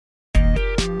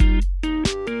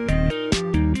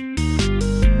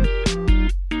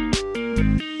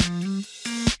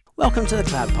Welcome to the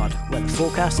Cloud Pod, where the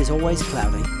forecast is always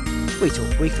cloudy. We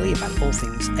talk weekly about all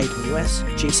things AWS,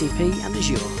 GCP, and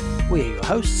Azure. We are your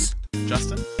hosts,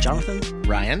 Justin, Jonathan,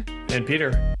 Ryan, and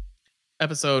Peter.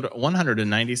 Episode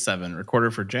 197,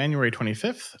 recorded for January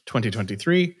 25th,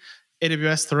 2023.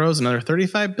 AWS throws another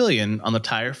 $35 billion on the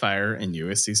tire fire in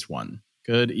us-east-1.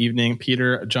 Good evening,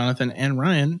 Peter, Jonathan, and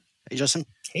Ryan. Hey, Justin.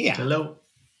 Hey, Hello.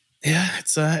 Yeah,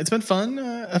 it's been fun.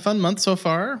 A fun month so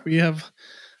far. We have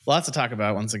lots to talk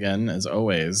about once again, as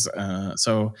always.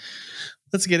 So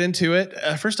let's get into it.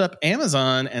 First up,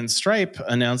 Amazon and Stripe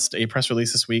announced a press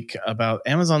release this week about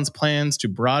Amazon's plans to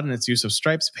broaden its use of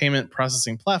Stripe's payment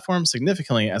processing platform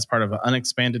significantly as part of an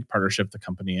unexpanded partnership the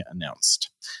company announced.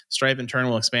 Stripe, in turn,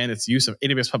 will expand its use of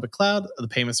AWS Public Cloud. The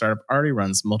payment startup already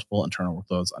runs multiple internal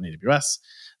workloads on AWS.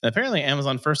 And apparently,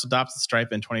 Amazon first adopted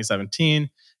Stripe in 2017,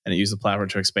 and it used the platform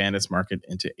to expand its market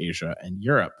into Asia and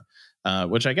Europe.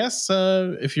 Which I guess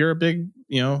if you're a big,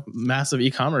 massive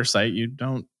e-commerce site, you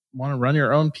don't want to run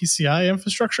your own PCI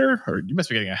infrastructure, or you must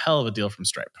be getting a hell of a deal from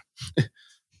Stripe.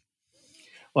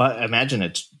 Well, I imagine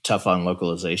it's tough on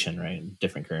localization, right?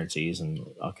 Different currencies and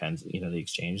all kinds of, the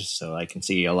exchanges. So I can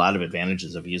see a lot of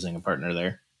advantages of using a partner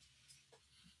there.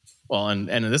 Well, and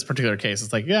in this particular case,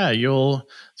 it's like, yeah, you'll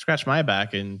scratch my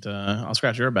back and I'll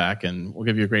scratch your back, and we'll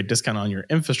give you a great discount on your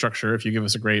infrastructure if you give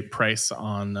us a great price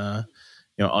on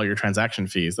all your transaction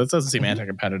fees. That doesn't seem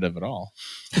anti-competitive at all.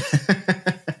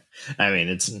 I mean,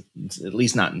 it's at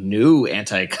least not new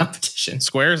anti-competition.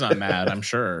 Square's not mad, I'm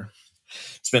sure.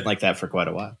 It's been like that for quite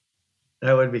a while.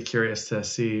 I would be curious to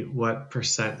see what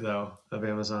percent, though, of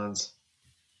Amazon's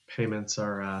payments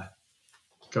are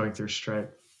going through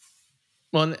Stripe.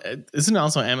 Well, isn't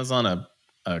also Amazon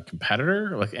a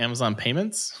competitor, like Amazon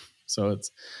Payments? So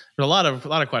there's a lot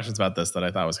of questions about this that I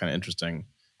thought was kind of interesting.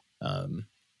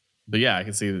 But yeah, I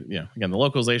can see, again, the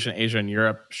localization, Asia and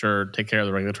Europe, sure, take care of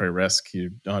the regulatory risk. You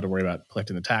don't have to worry about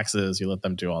collecting the taxes. You let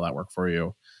them do all that work for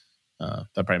you. That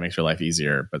probably makes your life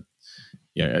easier. But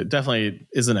it definitely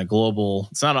isn't a global,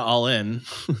 it's not an all-in.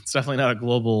 It's definitely not a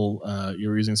global,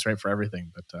 you're using Stripe for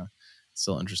everything, but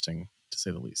still interesting to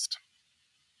say the least.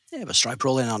 Yeah, but Stripe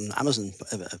rolling on Amazon,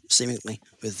 seemingly,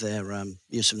 with their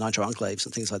use of Nitro enclaves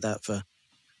and things like that for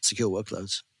secure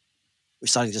workloads. We're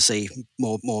starting to see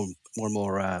more and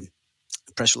more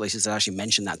press releases that actually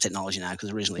mention that technology now,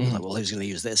 because originally it was like, well, who's going to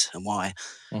use this and why?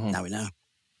 Now we know.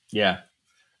 Yeah.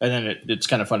 And then it's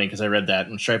kind of funny because I read that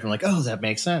in Stripe and I'm like, oh, that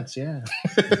makes sense. Yeah.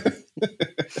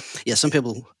 Yeah, some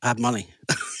people have money.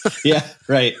 Yeah,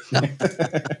 right.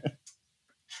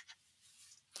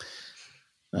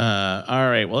 All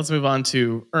right, well, let's move on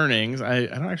to earnings. I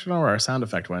don't actually know where our sound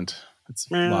effect went. It's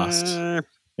lost.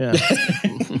 Yeah,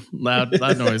 loud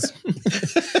noise.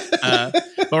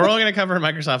 But we're only going to cover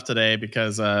Microsoft today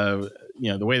because the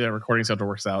way the recording schedule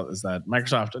works out is that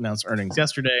Microsoft announced earnings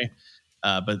yesterday,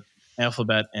 but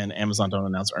Alphabet and Amazon don't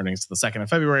announce earnings to the 2nd of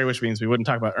February, which means we wouldn't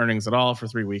talk about earnings at all for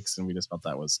 3 weeks, and we just felt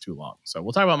that was too long. So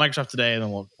we'll talk about Microsoft today, and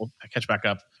then we'll catch back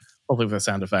up, hopefully with a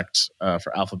sound effect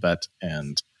for Alphabet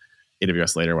and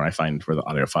AWS later when I find where the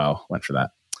audio file went for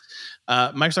that.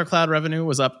 Microsoft Cloud revenue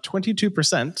was up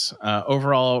 22%.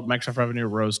 Overall, Microsoft revenue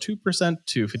rose 2%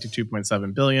 to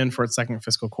 $52.7 billion for its second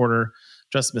fiscal quarter,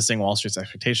 just missing Wall Street's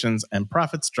expectations, and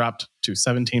profits dropped to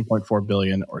 $17.4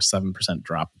 billion, or 7%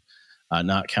 drop,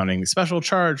 not counting the special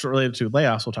charge related to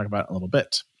layoffs we'll talk about in a little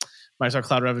bit. Microsoft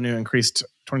Cloud revenue increased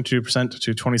 22%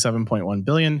 to $27.1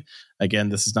 billion. Again,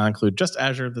 this does not include just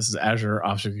Azure. This is Azure,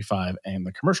 Office 365, and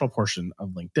the commercial portion of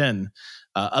LinkedIn.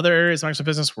 Other areas of Microsoft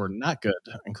business were not good,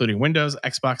 including Windows,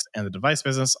 Xbox, and the device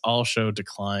business all showed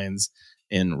declines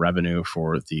in revenue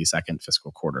for the second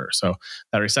fiscal quarter. So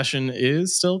that recession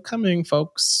is still coming,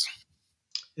 folks.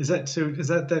 Is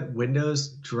that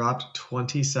Windows dropped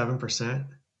 27%?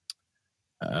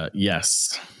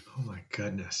 Yes. Oh my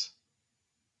goodness.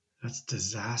 That's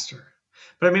disaster.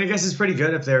 But I mean, I guess it's pretty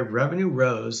good if their revenue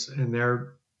rose and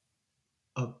they're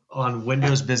on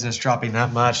Windows business dropping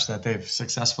that much that they've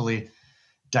successfully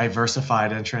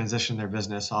diversified and transitioned their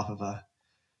business off of a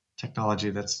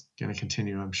technology that's going to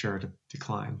continue, I'm sure, to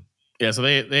decline. Yeah, so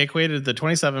they equated the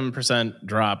 27%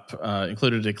 drop,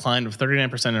 included a decline of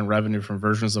 39% in revenue from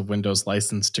versions of Windows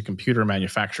licensed to computer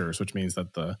manufacturers, which means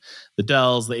that the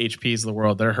Dells, the HPs of the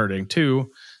world, they're hurting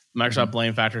too. Microsoft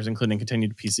blamed factors including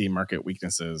continued PC market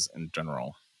weaknesses in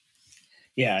general.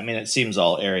 Yeah, I mean, it seems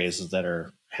all areas that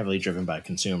are heavily driven by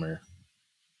consumer,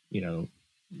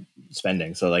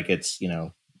 spending. So like it's,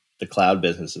 the cloud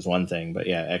business is one thing, but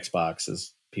yeah, Xbox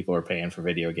is people are paying for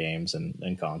video games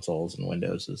and consoles, and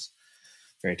Windows is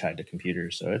very tied to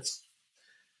computers. So it's,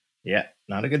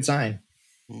 not a good sign.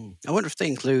 I wonder if they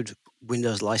include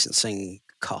Windows licensing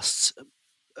costs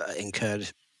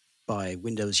incurred by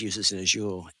Windows users in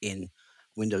Azure in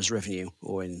Windows revenue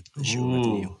or in Azure Ooh,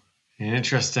 revenue.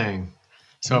 Interesting.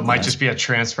 So it might just be a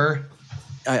transfer?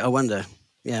 I wonder,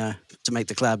 to make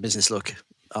the cloud business look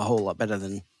a whole lot better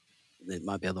than it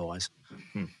might be otherwise.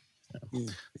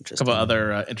 A couple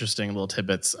other interesting little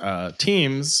tidbits.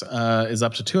 Teams is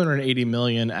up to 280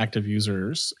 million active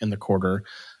users in the quarter,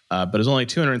 but it was only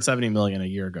 270 million a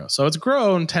year ago. So it's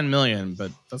grown 10 million,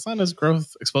 but that's not as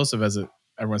growth explosive as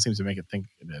everyone seems to make it think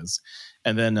it is.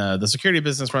 And then the security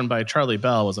business run by Charlie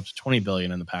Bell was up to 20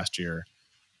 billion in the past year,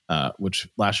 which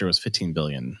last year was 15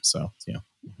 billion. So,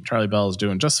 Charlie Bell is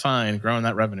doing just fine growing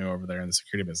that revenue over there in the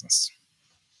security business.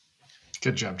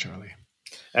 Good job, Charlie.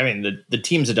 I mean, the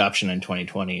team's adoption in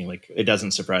 2020, like, it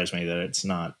doesn't surprise me that it's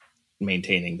not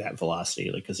maintaining that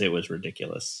velocity, like, because it was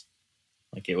ridiculous.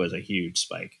 Like, it was a huge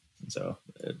spike, and so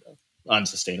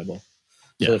unsustainable.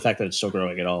 So the fact that it's still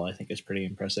growing at all, I think, is pretty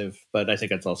impressive. But I think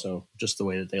that's also just the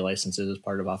way that they license it as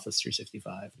part of Office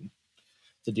 365 and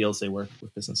the deals they work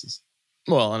with businesses.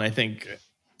 Well, and I think,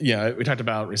 we talked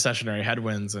about recessionary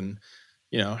headwinds and,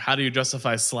 how do you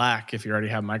justify Slack if you already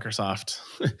have Microsoft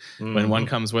when one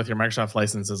comes with your Microsoft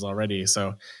licenses already?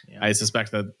 So I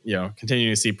suspect that,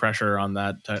 continuing to see pressure on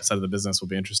that side of the business will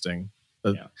be interesting.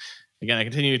 But again, I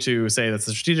continue to say that's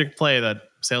the strategic play that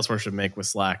Salesforce should make with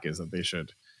Slack is that they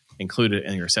should include it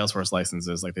in your Salesforce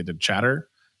licenses like they did Chatter.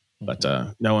 But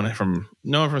no one from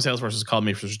Salesforce has called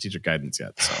me for strategic guidance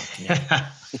yet.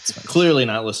 So clearly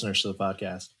not listeners to the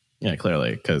podcast. Yeah,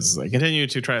 clearly, because I continue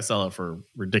to try to sell it for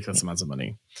ridiculous amounts of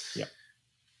money. Yeah.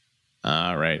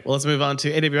 All right. Well, let's move on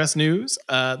to AWS news.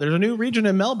 There's a new region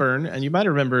in Melbourne, and you might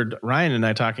have remembered Ryan and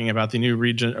I talking about the new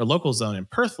region or local zone in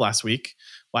Perth last week.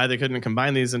 Why they couldn't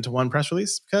combine these into one press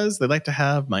release? Because they like to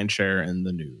have mindshare in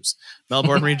the news.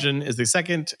 Melbourne region is the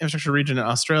second infrastructure region in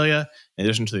Australia, in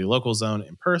addition to the local zone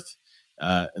in Perth.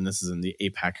 And this is in the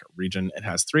APAC region. It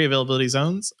has 3 availability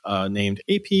zones named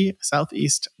AP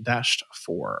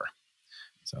Southeast-4.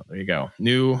 So there you go.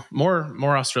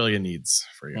 More Australia needs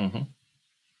for you. Mm-hmm.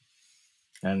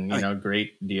 And,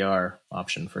 great DR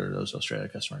option for those Australia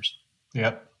customers.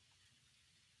 Yep.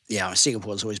 Yeah,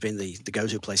 Singapore's always been the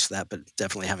go-to place for that, but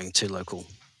definitely having 2 local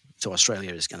to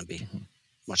Australia is going to be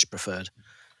much preferred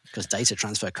because data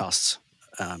transfer costs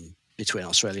between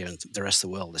Australia and the rest of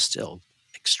the world is still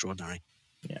extraordinary.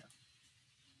 Yeah.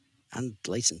 And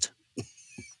latent.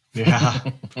 Yeah.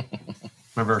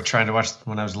 Remember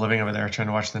when I was living over there, trying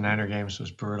to watch the Niner games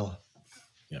was brutal.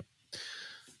 Yep.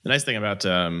 The nice thing about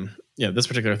this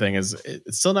particular thing is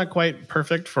it's still not quite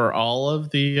perfect for all of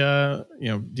the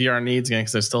DR needs again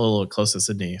because they're still a little close to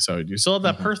Sydney. So you still have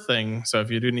that Perth thing. So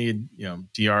if you do need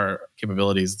DR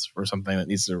capabilities for something that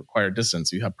needs to require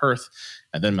distance, you have Perth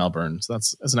and then Melbourne. So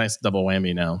that's a nice double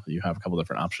whammy now that you have a couple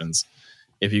different options.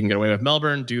 If you can get away with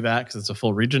Melbourne, do that because it's a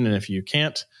full region. And if you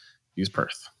can't, use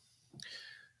Perth.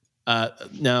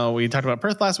 Now, we talked about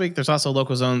Perth last week. There's also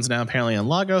local zones now apparently in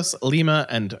Lagos, Lima,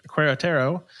 and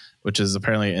Querétaro, which is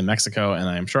apparently in Mexico. And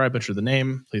I'm sure I butchered the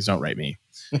name. Please don't write me.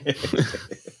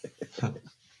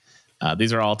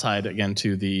 These are all tied again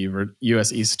to the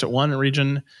us-east-1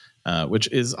 region,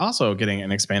 which is also getting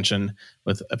an expansion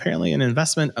with apparently an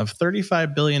investment of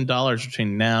 $35 billion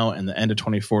between now and the end of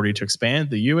 2040 to expand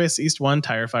the us-east-1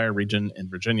 tire fire region in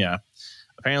Virginia.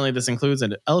 Apparently, this includes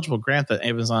an eligible grant that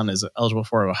Amazon is eligible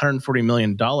for of $140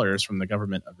 million from the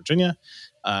government of Virginia.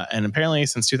 And apparently,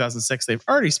 since 2006, they've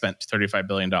already spent $35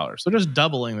 billion. So just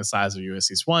doubling the size of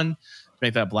us-east-1 to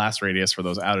make that blast radius for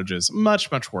those outages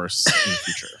much, much worse in the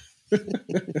future.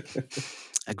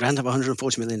 A grant of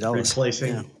 $140 million.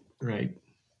 Replacing. Yeah. Right.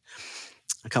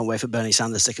 I can't wait for Bernie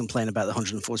Sanders to complain about the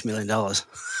 $140 million.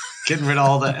 Getting rid of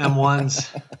all the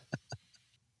M1s.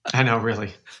 I know,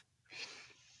 really.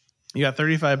 You got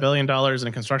 $35 billion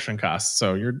in construction costs,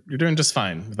 so you're doing just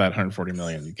fine with that $140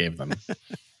 million you gave them.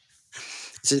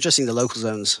 It's interesting the local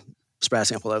zones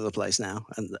sprouting up all over the place now,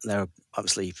 and they're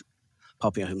obviously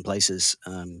popping up in places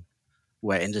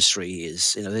where industry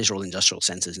is, these are all industrial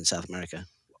centers in South America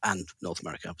and North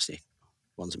America, obviously.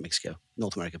 One's in Mexico.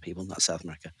 North America people, not South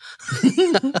America.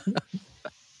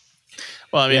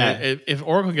 Well, I mean, if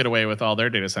Oracle get away with all their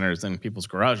data centers in people's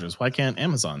garages, why can't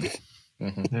Amazon?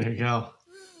 There you go.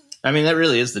 I mean, that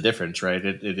really is the difference, right?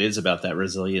 It is about that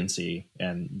resiliency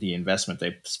and the investment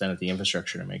they spend at the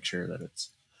infrastructure to make sure that it's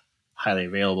highly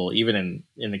available, even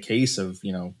in the case of,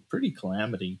 pretty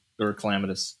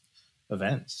calamitous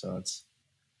events. So it's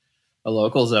a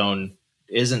local zone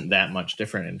isn't that much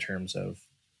different in terms of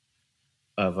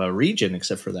a region,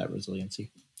 except for that resiliency.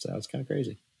 So it's kind of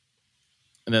crazy.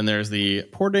 And then there's the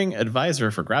Porting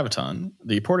Advisor for Graviton.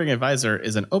 The Porting Advisor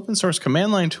is an open source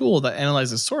command line tool that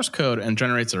analyzes source code and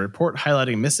generates a report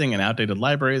highlighting missing and outdated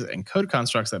libraries and code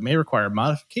constructs that may require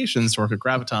modifications to work with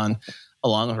Graviton,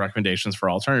 along with recommendations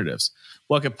for alternatives.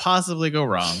 What could possibly go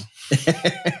wrong?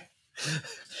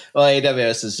 Well,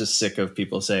 AWS is just sick of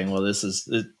people saying, "Well,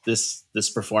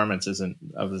 this performance isn't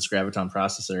of this Graviton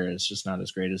processor. It's just not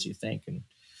as great as you think." And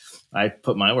I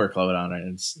put my workload on it,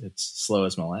 and it's slow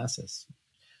as molasses.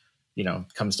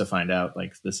 Comes to find out,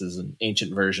 like, this is an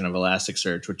ancient version of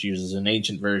Elasticsearch, which uses an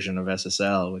ancient version of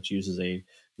SSL, which uses a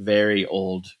very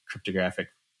old cryptographic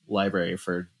library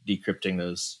for decrypting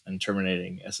those and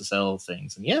terminating SSL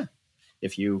things. And yeah,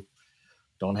 if you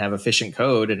don't have efficient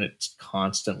code and it's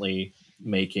constantly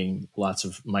making lots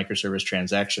of microservice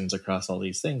transactions across all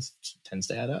these things, it tends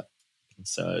to add up. And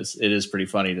so it is pretty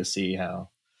funny to see how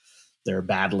they're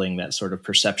battling that sort of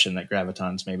perception that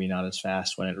Graviton's maybe not as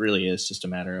fast, when it really is just a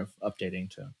matter of updating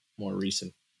to more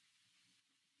recent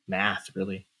math,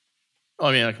 really. Well,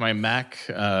 I mean, like my Mac,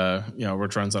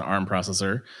 which runs an ARM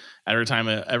processor, every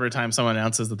time someone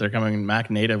announces that they're coming Mac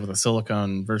native with a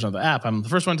silicon version of the app, I'm the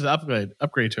first one to upgrade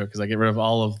to it, because I get rid of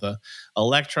all of the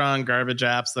Electron garbage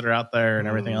apps that are out there and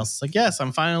everything else. It's like, yes,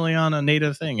 I'm finally on a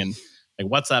native thing. And like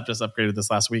WhatsApp just upgraded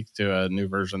this last week to a new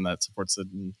version that supports it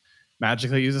and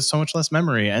magically uses so much less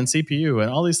memory and CPU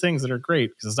and all these things that are great,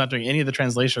 because it's not doing any of the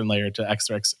translation layer to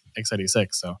x86.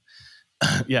 So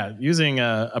yeah, using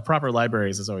a proper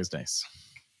libraries is always nice.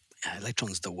 Yeah,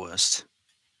 Electron's the worst.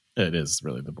 It is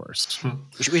really the worst.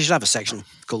 We should have a section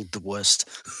called the worst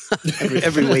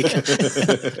every week.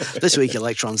 This week,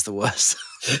 Electron's the worst.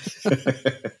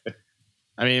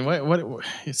 I mean, what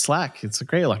Slack? It's a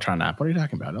great Electron app. What are you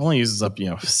talking about? It only uses up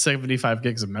 75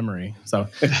 gigs of memory. So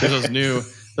there's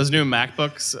those new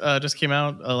MacBooks just came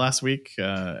out last week. We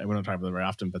don't talk about them very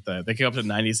often, but they came up to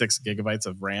 96 gigabytes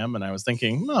of RAM, and I was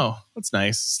thinking, oh, that's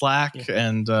nice. Slack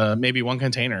and maybe one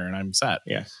container, and I'm set.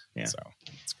 Yeah. So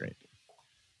it's great.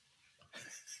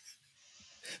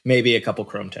 Maybe a couple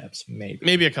Chrome tabs.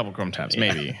 Maybe a couple Chrome tabs.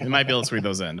 Maybe it might be able to read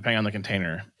those in, depending on the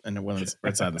container and when it's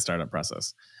inside the startup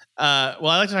process. Well,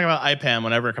 I like to talk about IPAM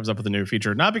whenever it comes up with a new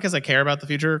feature, not because I care about the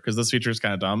feature, because this feature is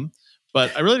kind of dumb,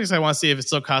 but I really just want to see if it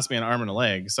still costs me an arm and a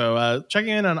leg. So checking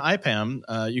in on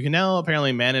IPAM, you can now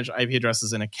apparently manage IP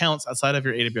addresses and accounts outside of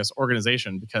your AWS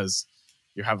organization, because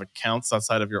you have accounts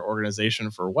outside of your organization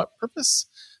for what purpose?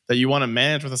 That you want to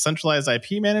manage with a centralized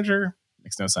IP manager?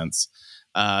 Makes no sense.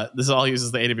 This all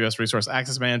uses the AWS Resource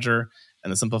Access Manager,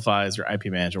 and it simplifies your IP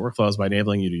manager workflows by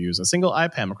enabling you to use a single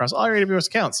IPAM across all your AWS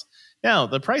accounts. Now,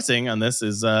 the pricing on this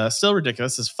is still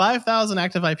ridiculous. This 5,000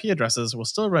 active IP addresses will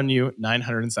still run you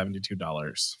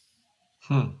 $972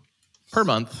 per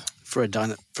month for a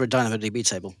DynamoDB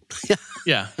table.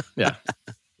 Yeah.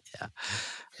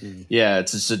 Yeah,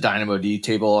 it's just a DynamoDB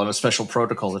table on a special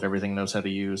protocol that everything knows how to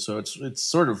use. So it's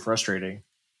sort of frustrating.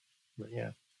 But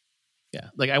yeah.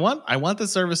 Like I want the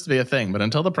service to be a thing, but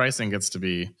until the pricing gets to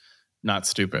be not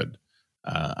stupid,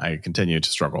 I continue to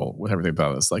struggle with everything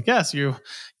about this. Like, yes, you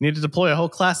need to deploy a whole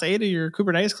class A to your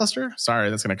Kubernetes cluster. Sorry,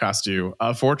 that's going to cost you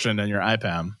a fortune in your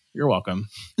IPAM. You're welcome.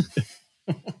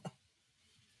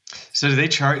 So do they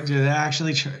charge? Do they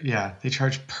actually charge? Yeah, they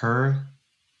charge per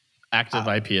active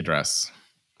IP address.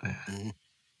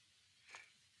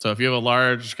 So if you have a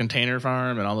large container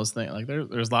farm and all those things, like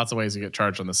there's lots of ways you get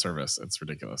charged on this service. It's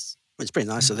ridiculous. It's pretty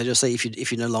nice. So they just say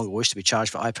if you no longer wish to be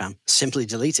charged for IPAM, simply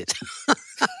delete it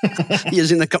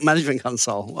using the management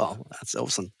console. Well, that's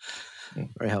awesome.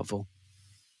 Very helpful.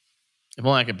 If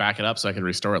only I could back it up so I could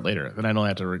restore it later. Then I don't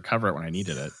have to recover it when I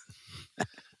needed it.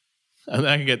 And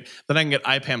then I can get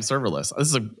IPAM serverless.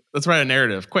 Let's write a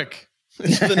narrative quick.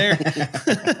 The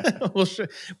narrative.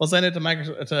 We'll send it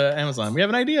to Amazon. We have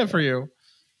an idea for you.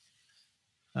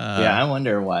 I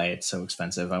wonder why it's so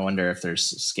expensive. I wonder if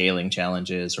there's scaling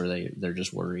challenges, or they're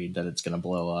just worried that it's going to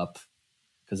blow up,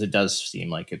 because it does seem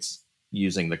like it's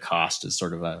using the cost as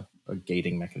sort of a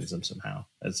gating mechanism somehow,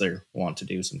 as they want to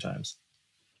do sometimes.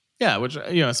 Yeah, which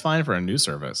it's fine for a new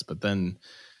service, but then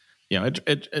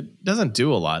it doesn't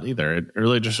do a lot either. It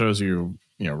really just shows you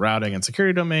routing and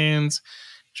security domains.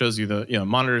 Shows you the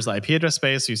monitors the IP address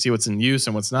space, so you see what's in use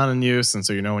and what's not in use, and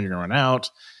so you know when you're going to run out.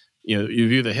 You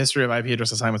view the history of IP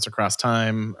address assignments across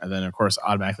time, and then of course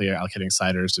automatically allocating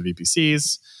CIDRs to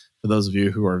VPCs for those of you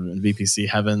who are in VPC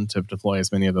heaven to deploy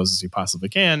as many of those as you possibly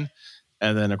can.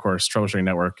 And then of course troubleshooting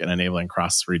network and enabling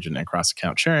cross-region and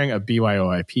cross-account sharing of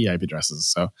BYOIP IP addresses.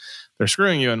 So they're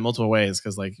screwing you in multiple ways,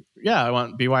 because I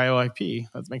want BYOIP.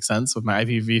 That makes sense with my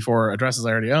IPv4 addresses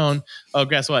I already own. Oh,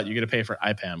 guess what? You get to pay for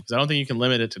IPAM, because I don't think you can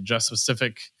limit it to just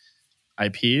specific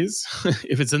IPs.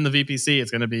 If it's in the VPC, it's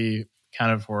going to be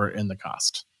accounted for in the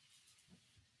cost.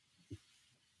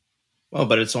 Well,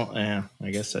 but it's all, I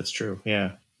guess that's true.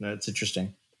 Yeah, that's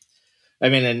interesting. I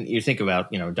mean, and you think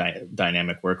about,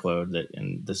 dynamic workload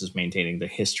and this is maintaining the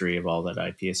history of all that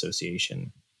IP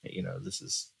association.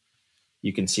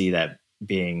 You can see that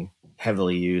being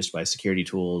heavily used by security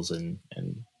tools and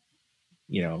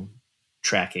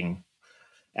tracking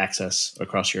access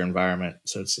across your environment.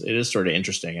 So it is sort of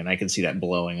interesting, and I can see that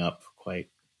blowing up quite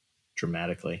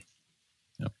dramatically.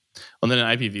 Yep. Well, then in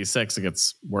IPv6 it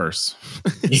gets worse,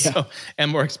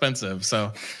 and more expensive.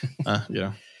 So,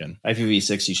 again.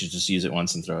 IPv6, you should just use it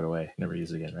once and throw it away. Never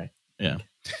use it again, right? Yeah.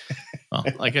 Well,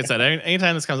 like I said,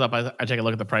 anytime this comes up, I take a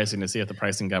look at the pricing to see if the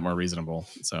pricing got more reasonable.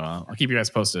 So I'll keep you guys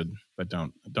posted, but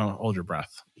don't hold your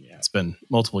breath. Yeah. It's been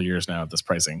multiple years now of this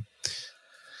pricing.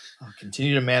 I'll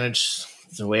continue to manage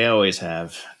the way I always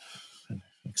have.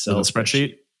 Excel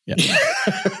spreadsheet. Yeah.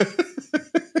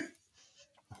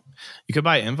 You could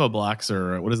buy info blocks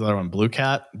or what is the other one? Blue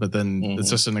Cat, but then it's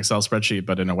just an Excel spreadsheet,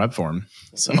 but in a web form.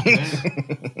 So,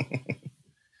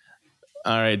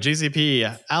 all right,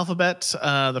 GCP, Alphabet,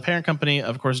 the parent company,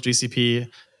 of course, GCP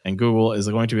and Google is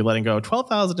going to be letting go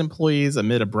 12,000 employees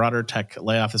amid a broader tech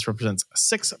layoff. This represents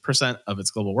 6% of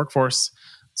its global workforce.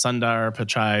 Sundar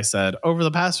Pichai said, over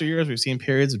the past few years, we've seen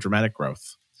periods of dramatic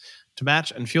growth. To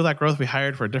match and fuel that growth, we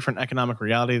hired for a different economic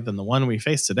reality than the one we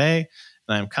face today.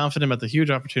 And I am confident about the huge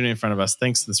opportunity in front of us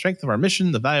thanks to the strength of our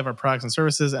mission, the value of our products and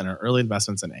services, and our early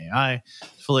investments in AI.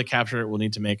 To fully capture it, we'll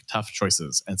need to make tough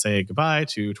choices and say goodbye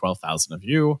to 12,000 of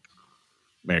you.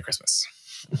 Merry Christmas.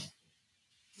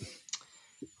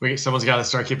 Someone's got to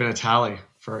start keeping a tally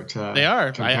for it to. They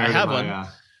are. I have one.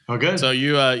 Oh, good. So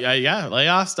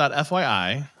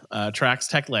layoffs.fyi tracks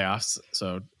tech layoffs.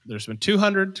 So there's been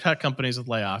 200 tech companies with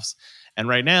layoffs. And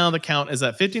right now, the count is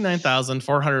at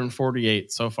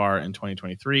 59,448 so far in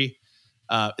 2023.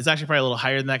 It's actually probably a little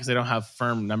higher than that because they don't have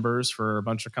firm numbers for a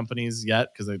bunch of companies yet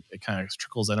because it kind of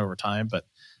trickles in over time. But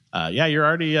you're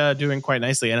already doing quite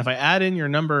nicely. And if I add in your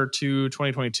number to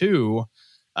 2022,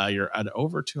 you're at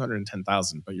over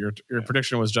 210,000. But your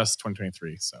prediction was just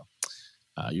 2023. So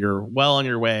you're well on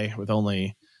your way with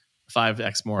only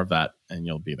 5x more of that, and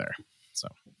you'll be there. So,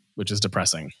 which is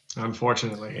depressing.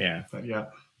 Unfortunately. Yeah. But yeah.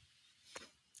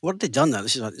 What have they done though?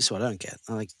 This is what I don't get.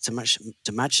 Like to match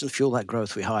and fuel that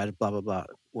growth, we hired blah blah blah.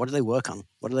 What do they work on?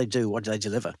 What do they do? What do they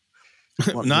deliver?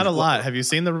 Not a lot. Have you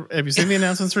seen the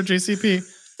announcements for GCP?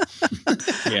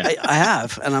 Yeah, I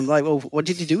have, and I'm like, well, what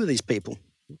did you do with these people?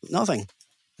 Nothing.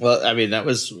 Well, I mean,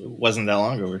 wasn't that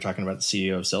long ago. We were talking about the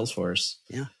CEO of Salesforce.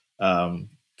 Yeah.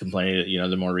 Complaining that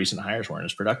the more recent hires weren't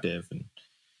as productive,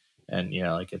 and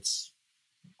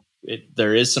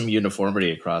there is some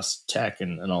uniformity across tech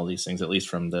and all these things, at least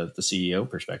from the CEO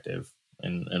perspective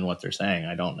and what they're saying.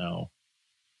 I don't know.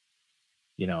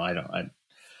 I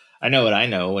know what I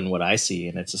know and what I see,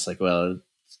 and it's just like, well,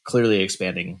 it's clearly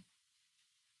expanding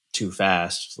too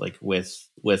fast, like with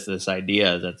this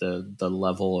idea that the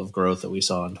level of growth that we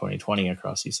saw in 2020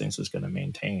 across these things is going to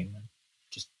maintain.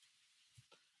 Just,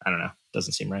 I don't know.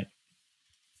 Doesn't seem right.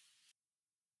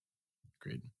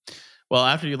 Agreed. Well,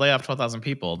 after you lay off 12,000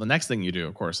 people, the next thing you do,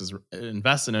 of course, is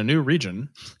invest in a new region.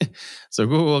 So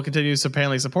Google will continue to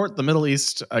apparently support the Middle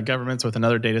East governments with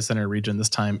another data center region, this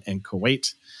time in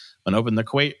Kuwait. When open, the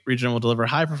Kuwait region will deliver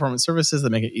high-performance services that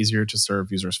make it easier to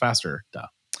serve users faster.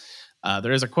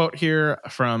 There is a quote here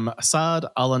from Saad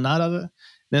Al-Nada,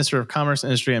 Minister of Commerce,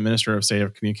 Industry, and Minister of State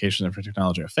of Communication and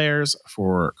Technology Affairs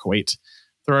for Kuwait.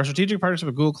 Through our strategic partnership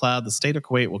with Google Cloud, the state of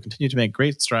Kuwait will continue to make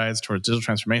great strides towards digital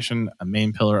transformation, a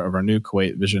main pillar of our new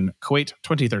Kuwait vision, Kuwait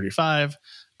 2035.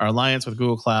 Our alliance with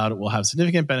Google Cloud will have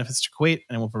significant benefits to Kuwait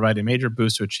and will provide a major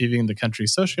boost to achieving the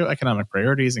country's socioeconomic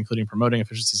priorities, including promoting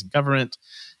efficiencies in government,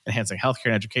 enhancing healthcare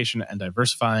and education, and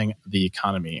diversifying the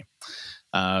economy.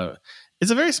 It's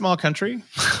a very small country,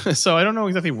 so I don't know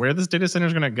exactly where this data center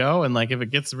is going to go, and if it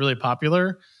gets really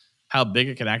popular, how big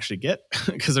it can actually get,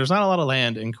 because there's not a lot of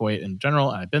land in Kuwait in general.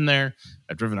 I've been there.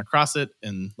 I've driven across it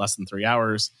in less than 3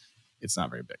 hours. It's not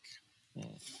very big.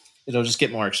 It'll just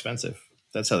get more expensive.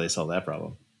 That's how they solve that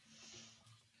problem.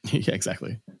 Yeah,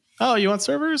 exactly. Oh, you want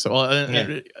servers? Well,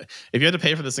 if you had to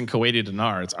pay for this in Kuwaiti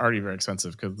dinar, it's already very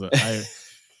expensive because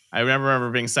I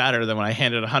remember being sadder than when I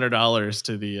handed $100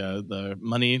 to the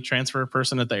money transfer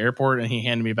person at the airport, and he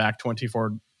handed me back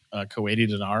 24 Kuwaiti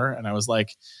dinar, and I was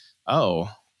like, oh,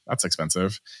 that's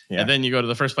expensive. Yeah. And then you go to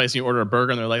the first place and you order a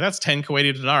burger and they're like, that's 10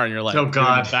 Kuwaiti dinar. And you're like, oh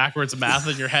God, backwards math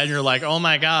in your head. And you're like, oh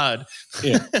my God.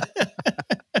 Yeah.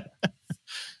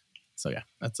 So yeah,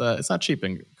 it's not cheap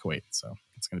in Kuwait. So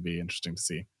it's going to be interesting to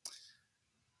see.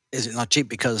 Is it not cheap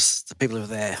because the people over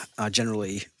there are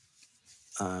generally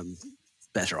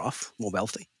better off, more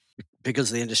wealthy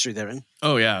because of the industry they're in.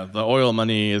 Oh yeah, the oil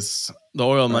money is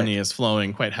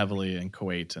flowing quite heavily in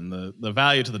Kuwait, and the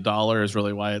value to the dollar is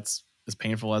really why it's as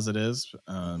painful as it is.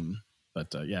 But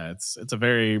it's a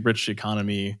very rich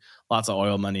economy, lots of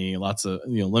oil money, lots of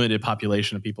limited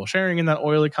population of people sharing in that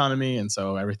oil economy, and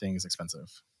so everything is expensive.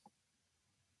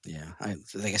 Yeah, I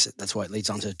guess that's why it leads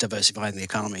on to diversifying the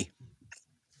economy.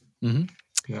 Mm-hmm.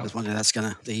 Yeah. Because one day that's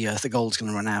the gold's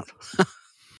gonna run out.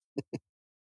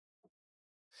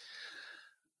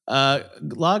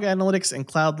 Log analytics and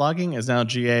cloud logging is now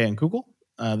GA in Google.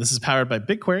 This is powered by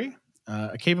BigQuery,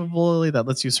 a capability that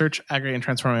lets you search, aggregate, and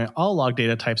transform all log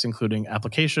data types, including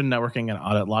application, networking, and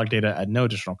audit log data at no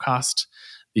additional cost.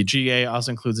 The GA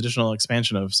also includes additional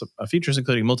expansion of features,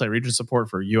 including multi-region support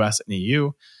for US and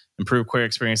EU, improved query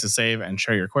experience to save and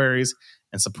share your queries,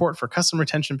 and support for custom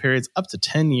retention periods up to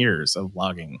 10 years of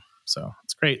logging. So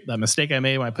it's great. That mistake I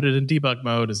made when I put it in debug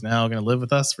mode is now going to live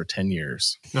with us for 10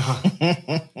 years.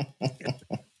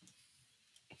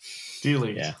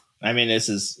 Delete. Yeah. I mean, it's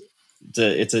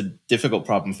a difficult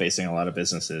problem facing a lot of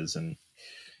businesses, and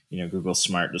Google's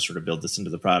smart to sort of build this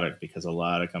into the product because a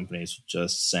lot of companies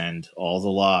just send all the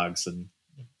logs, and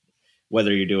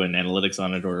whether you're doing analytics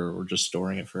on it or just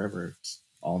storing it forever, it's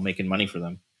all making money for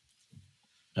them.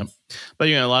 Yep. But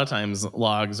a lot of times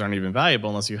logs aren't even valuable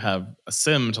unless you have a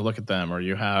SIM to look at them, or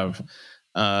you have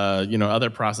other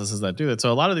processes that do it.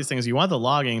 So a lot of these things you want the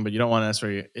logging, but you don't want to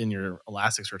necessarily in your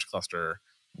Elasticsearch cluster,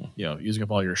 using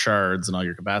up all your shards and all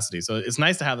your capacity. So it's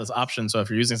nice to have this option. So if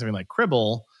you're using something like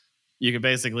Cribble, you could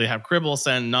basically have Cribble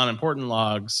send non-important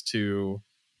logs to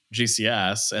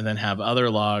GCS, and then have other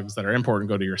logs that are important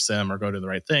go to your SIM or go to the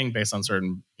right thing based on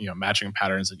certain matching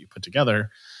patterns that you put together.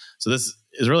 So this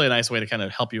is really a nice way to kind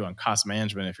of help you on cost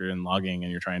management if you're in logging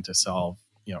and you're trying to solve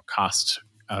cost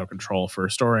out of control for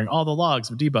storing all the logs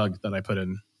of debug that I put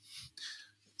in.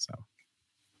 So.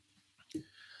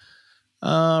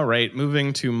 All right,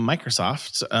 moving to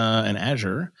Microsoft and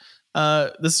Azure.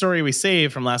 This story we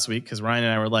saved from last week because Ryan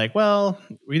and I were like, well,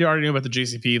 we already knew about the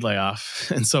GCP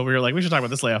layoff. And so we were like, we should talk about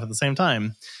this layoff at the same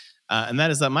time. And that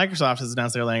is that Microsoft has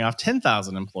announced they're laying off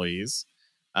 10,000 employees.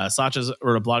 Satya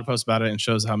wrote a blog post about it and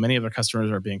shows how many of their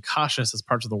customers are being cautious as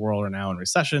parts of the world are now in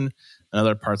recession and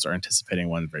other parts are anticipating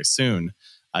one very soon.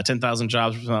 10,000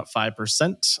 jobs represent about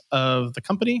 5% of the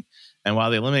company. And while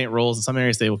they eliminate roles in some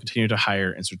areas, they will continue to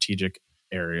hire in strategic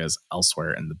areas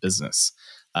elsewhere in the business.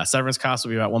 Severance costs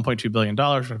will be about $1.2 billion.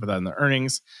 We're going to put that in the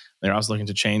earnings. They're also looking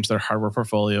to change their hardware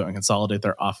portfolio and consolidate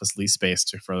their office lease space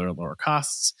to further lower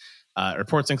costs.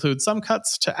 Reports include some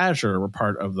cuts to Azure were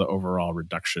part of the overall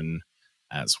reduction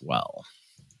as well.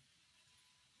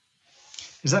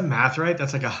 Is that math right?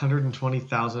 That's like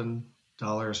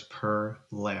 $120,000 per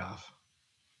layoff.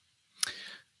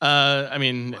 I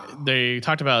mean, they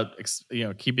talked about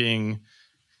keeping.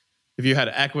 If you had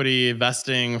equity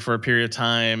vesting for a period of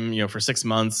time, for 6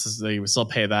 months, they would still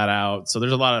pay that out. So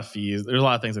there's a lot of fees. There's a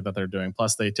lot of things like that they're doing.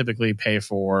 Plus, they typically pay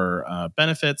for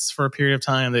benefits for a period of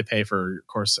time. They pay for, of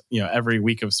course, every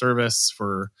week of service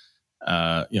for,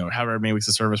 however many weeks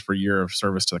of service per year of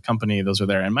service to the company. Those are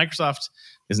there. And Microsoft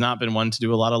has not been one to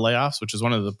do a lot of layoffs, which is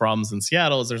one of the problems in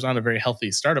Seattle. Is there's not a very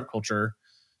healthy startup culture.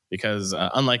 Because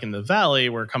unlike in the Valley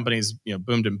where companies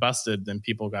boomed and busted, then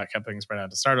people kept getting spread out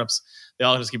to startups. They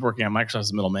all just keep working on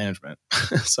Microsoft's middle management.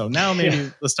 So now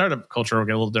maybe the startup culture will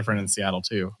get a little different in Seattle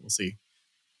too. We'll see.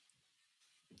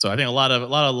 So I think a lot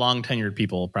of long tenured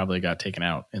people probably got taken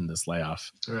out in this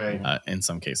layoff, right? In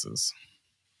some cases.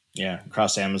 Yeah,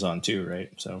 across Amazon too,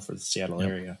 right? So for the Seattle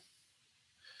area.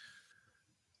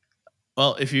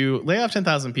 Well, if you lay off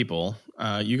 10,000 people,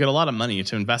 you get a lot of money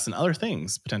to invest in other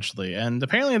things potentially. And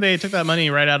apparently they took that money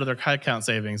right out of their headcount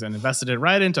savings and invested it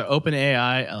right into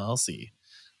OpenAI LLC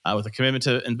with a commitment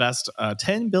to invest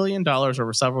 $10 billion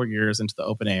over several years into the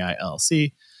OpenAI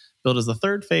LLC. Billed as the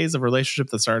third phase of a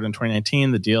relationship that started in 2019,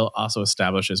 the deal also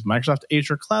establishes Microsoft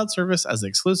Azure Cloud Service as the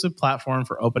exclusive platform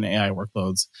for OpenAI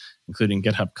workloads, including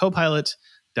GitHub Copilot,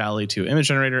 DALL-E 2 image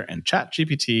generator, and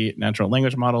ChatGPT natural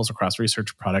language models across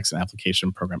research, products, and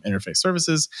application program interface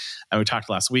services. And we talked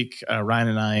last week, Ryan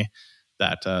and I,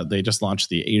 that they just launched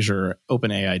the Azure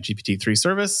OpenAI GPT-3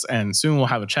 service, and soon we'll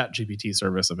have a ChatGPT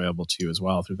service available to you as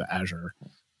well through the Azure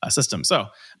system. So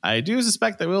I do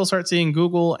suspect that we'll start seeing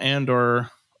Google and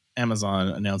or Amazon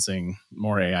announcing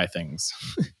more AI things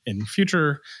in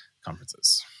future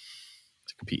conferences.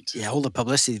 Compete. Yeah, all the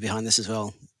publicity behind this as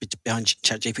well, behind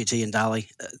ChatGPT and DALL-E,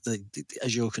 the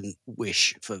Azure can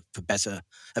wish for a better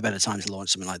time to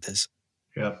launch something like this.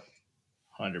 Yep,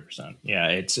 100%. Yeah,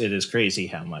 it is crazy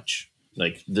how much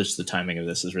the timing of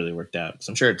this has really worked out.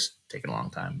 So I'm sure it's taken a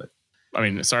long time, but I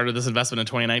mean, it started this investment in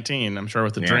 2019. I'm sure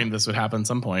with the dream this would happen at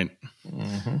some point.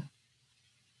 Mm-hmm.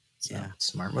 So, Yeah,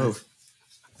 smart move.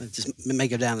 It just may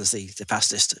go down as the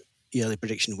fastest yearly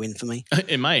prediction win for me.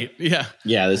 It might, yeah.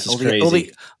 Yeah, this is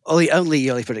crazy. Or the only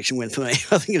yearly prediction win for me.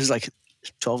 I think it was like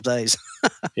 12 days.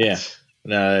 Yeah.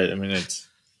 No, I mean, it's,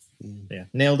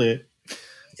 nailed it.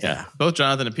 Yeah. Both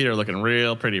Jonathan and Peter are looking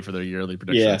real pretty for their yearly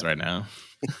predictions right now.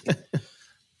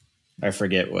 I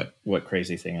forget what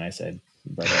crazy thing I said.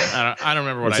 But, I don't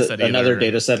remember what I said either. Another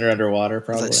data center underwater,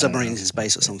 probably. Like submarines in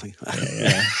space or something.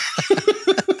 Yeah.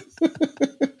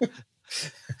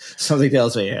 Something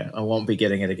tells me, I won't be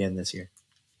getting it again this year.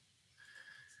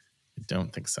 I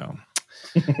don't think so.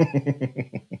 I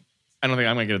don't think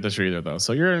I'm going to get it this year either, though.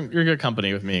 So you're good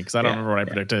company with me because I don't remember what I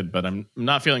predicted, but I'm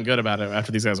not feeling good about it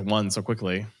after these guys won so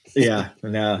quickly. Yeah,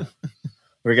 no.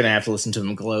 We're going to have to listen to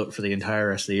them gloat for the entire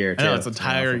rest of the year, too. I know, it's an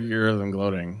entire year of them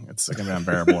gloating. It's going to be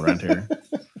unbearable around here.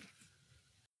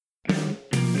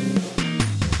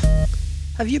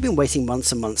 Have you been waiting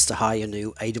months and months to hire your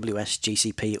new AWS,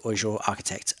 GCP, or Azure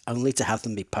architect, only to have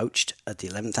them be poached at the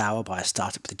 11th hour by a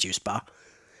startup with a juice bar?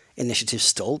 Initiatives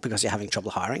stalled because you're having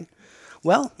trouble hiring?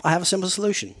 Well, I have a simple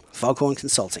solution: Foghorn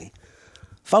Consulting.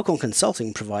 Foghorn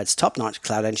Consulting provides top-notch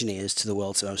cloud engineers to the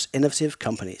world's most innovative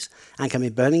companies and can be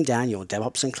burning down your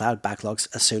DevOps and cloud backlogs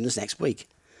as soon as next week.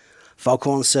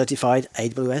 Foghorn certified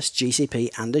AWS, GCP,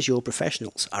 and Azure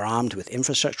professionals are armed with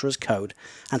infrastructure as code,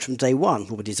 and from day one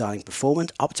will be designing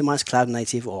performant, optimized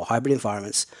cloud-native or hybrid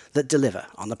environments that deliver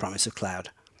on the promise of cloud.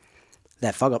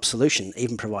 Their FogOps solution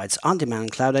even provides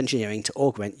on-demand cloud engineering to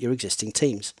augment your existing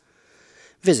teams.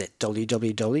 Visit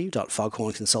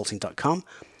www.foghornconsulting.com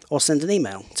or send an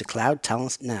email to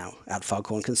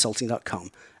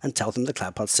cloudtalentnow@foghornconsulting.com and tell them the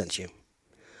CloudPod sent you.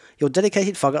 Your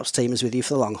dedicated FogOps team is with you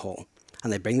for the long haul,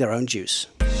 and they bring their own juice.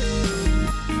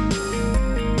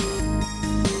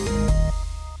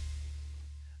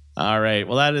 All right.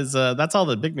 Well, that's all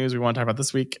the big news we want to talk about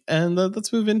this week. And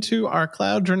let's move into our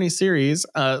Cloud Journey series.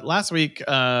 Last week,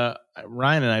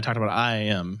 Ryan and I talked about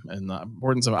IAM and the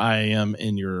importance of IAM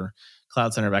in your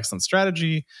Cloud Center of Excellence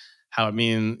strategy, how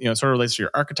it sort of relates to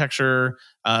your architecture.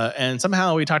 And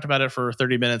somehow we talked about it for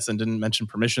 30 minutes and didn't mention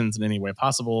permissions in any way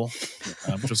possible,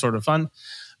 which was sort of fun.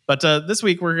 But this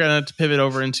week, we're going to pivot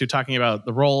over into talking about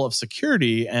the role of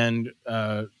security and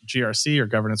GRC, or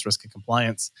governance, risk, and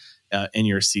compliance, in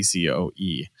your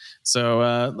CCOE.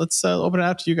 So let's open it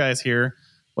out to you guys here.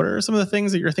 What are some of the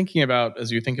things that you're thinking about as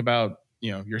you think about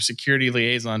your security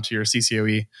liaison to your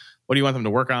CCOE? What do you want them to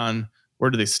work on? Where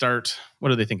do they start? What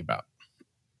do they think about?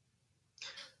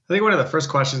 I think one of the first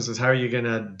questions is, how are you going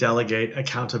to delegate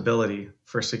accountability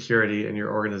for security in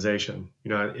your organization?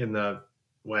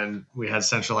 When we had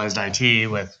centralized IT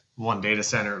with one data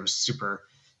center, it was super,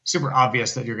 super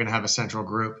obvious that you're going to have a central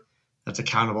group that's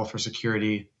accountable for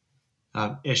security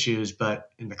issues. But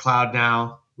in the cloud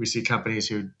now, we see companies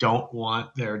who don't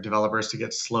want their developers to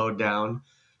get slowed down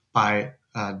by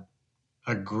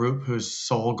a group whose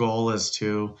sole goal is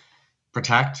to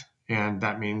protect. And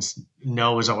that means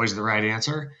no is always the right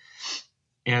answer.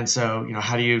 And so,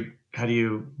 how do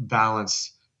you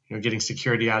balance getting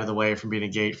security out of the way from being a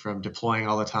gate from deploying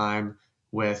all the time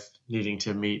with needing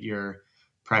to meet your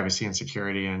privacy and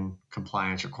security and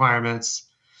compliance requirements?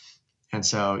 And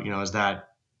so, are you going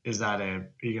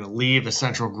to leave a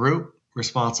central group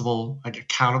responsible,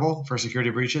 accountable for security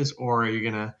breaches, or are you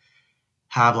going to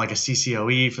have like a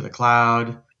CCOE for the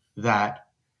cloud that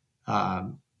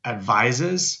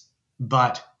advises,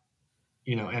 but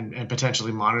and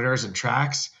potentially monitors and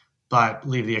tracks, but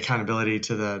leave the accountability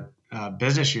to the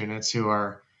business units who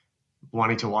are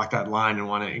wanting to walk that line and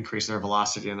want to increase their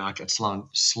velocity and not get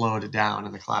slowed down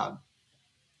in the cloud?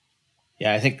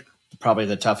 Yeah, I think probably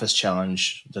the toughest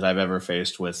challenge that I've ever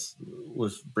faced with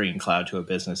bringing cloud to a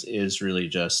business is really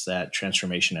just that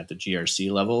transformation at the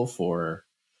GRC level for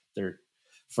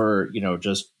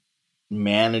just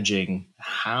managing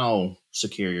how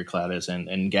secure your cloud is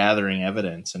and gathering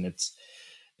evidence. And it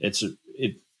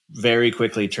very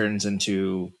quickly turns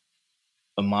into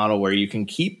a model where you can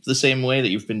keep the same way that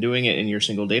you've been doing it in your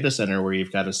single data center, where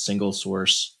you've got a single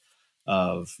source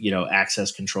of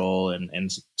access control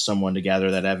and someone to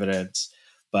gather that evidence.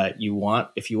 But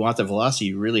if you want the velocity,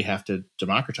 you really have to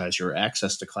democratize your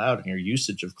access to cloud and your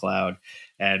usage of cloud.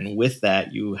 And with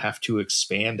that, you have to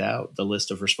expand out the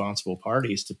list of responsible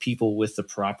parties to people with the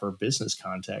proper business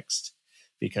context,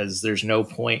 because there's no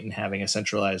point in having a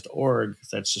centralized org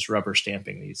that's just rubber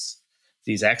stamping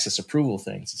these access approval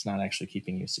things. It's not actually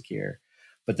keeping you secure.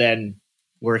 But then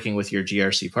working with your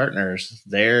GRC partners,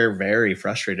 they're very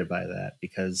frustrated by that,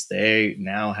 because they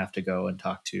now have to go and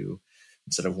talk to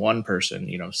instead of one person,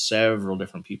 several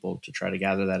different people to try to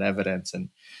gather that evidence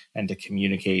and to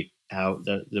communicate out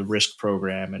the risk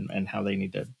program and how they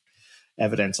need to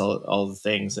evidence all the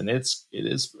things. And it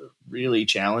is really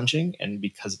challenging. And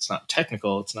because it's not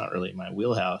technical, it's not really my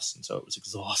wheelhouse. And so it was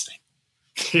exhausting.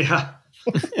 Yeah.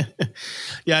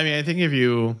 Yeah. I mean, I think if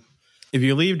you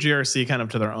leave GRC kind of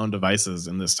to their own devices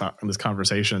in this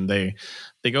conversation, they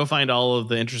go find all of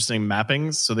the interesting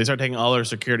mappings. So they start taking all their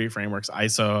security frameworks,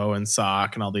 ISO and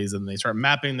SOC and all these, and they start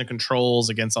mapping the controls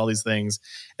against all these things.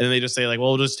 And then they just say like, well,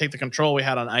 we'll just take the control we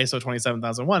had on ISO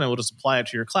 27001 and we'll just apply it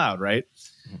to your cloud, right?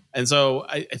 Mm-hmm. And so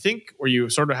I think where you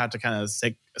sort of have to kind of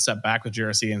take a step back with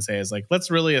GRC and say is like,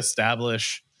 let's really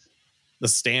establish the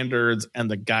standards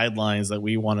and the guidelines that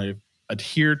we want to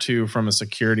adhere to from a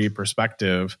security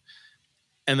perspective.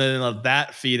 And then let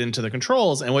that feed into the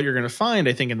controls. And what you're going to find,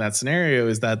 I think, in that scenario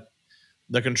is that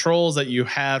the controls that you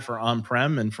had for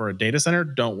on-prem and for a data center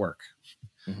don't work.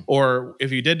 Mm-hmm. Or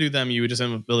if you did do them, you would just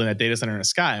end up building a data center in a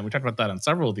sky. And we talked about that on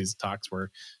several of these talks where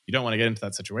you don't want to get into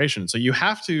that situation. So you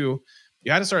have to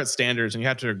start at standards, and you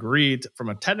have to agree from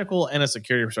a technical and a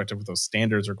security perspective what those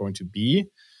standards are going to be,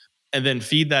 and then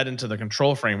feed that into the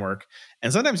control framework.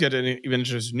 And sometimes you have to even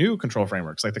introduce new control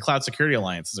frameworks, like the Cloud Security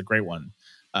Alliance is a great one.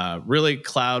 Really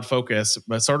cloud focused,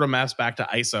 but sort of maps back to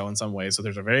ISO in some ways. So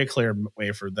there's a very clear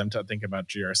way for them to think about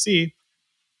GRC,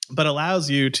 but allows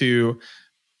you to,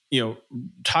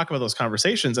 talk about those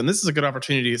conversations. And this is a good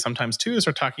opportunity sometimes too to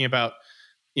start talking about,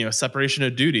 separation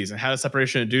of duties and how does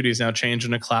separation of duties now change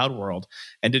in a cloud world?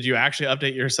 And did you actually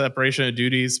update your separation of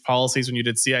duties policies when you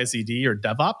did CI/CD or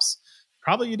DevOps?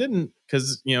 Probably you didn't,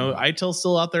 because ITIL's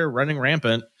still out there running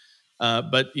rampant.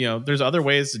 But there's other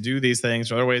ways to do these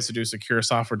things, other ways to do secure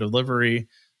software delivery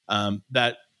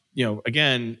that,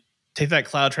 again, take that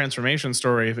cloud transformation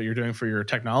story that you're doing for your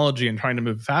technology and trying to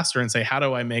move faster and say, how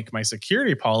do I make my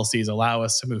security policies allow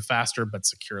us to move faster but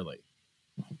securely?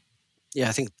 Yeah,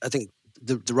 I think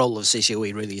the role of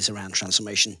CCOE really is around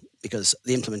transformation, because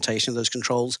the implementation of those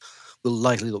controls will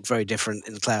likely look very different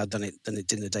in the cloud than it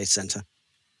did in the data center.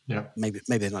 Yeah, maybe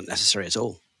they're not necessary at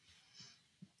all.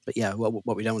 But yeah,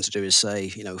 what we don't want to do is say,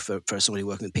 for somebody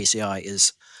working with PCI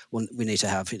is we need to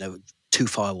have, 2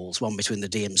 firewalls, one between the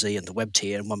DMZ and the web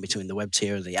tier, and one between the web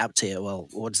tier and the app tier. Well,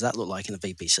 what does that look like in a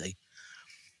VPC?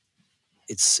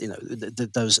 It's,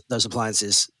 those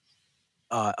appliances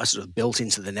are sort of built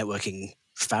into the networking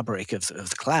fabric of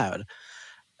the cloud.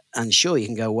 And sure, you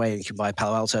can go away and you can buy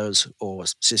Palo Altos or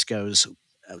Cisco's,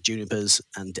 Junipers,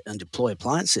 and deploy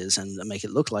appliances and make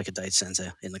it look like a data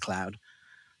center in the cloud.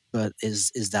 But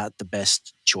is that the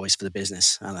best choice for the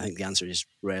business? And I think the answer is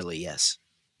rarely yes.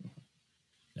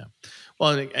 Yeah.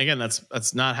 Well, again,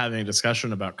 that's not having a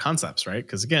discussion about concepts, right?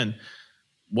 Because again,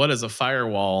 what is a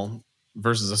firewall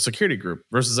versus a security group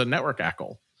versus a network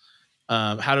ACL?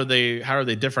 How are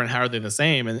they different? How are they the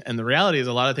same? And the reality is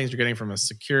a lot of things you're getting from a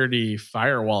security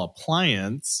firewall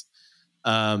appliance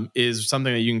is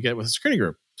something that you can get with a security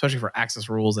group, especially for access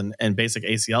rules and basic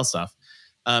ACL stuff.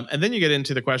 And then you get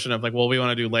into the question of like, well, we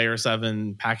want to do layer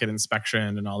 7 packet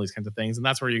inspection and all these kinds of things. And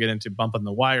that's where you get into bump in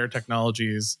the wire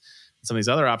technologies and some of these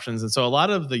other options. And so a lot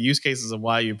of the use cases of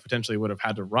why you potentially would have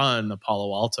had to run a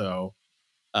Palo Alto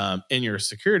in your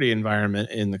security environment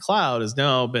in the cloud has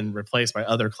now been replaced by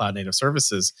other cloud native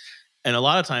services. And a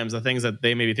lot of times the things that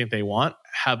they maybe think they want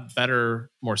have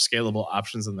better, more scalable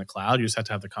options in the cloud. You just have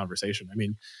to have the conversation. I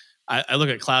mean, I look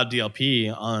at Cloud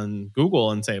DLP on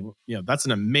Google and say, that's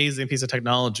an amazing piece of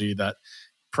technology that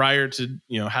prior to,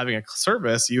 having a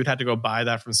service, you would have to go buy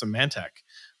that from Symantec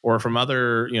or from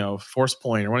other,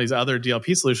 ForcePoint or one of these other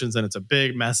DLP solutions. And it's a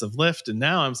big, massive lift. And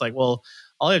now I'm like, well,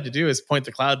 all I have to do is point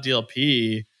the Cloud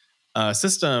DLP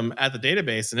system at the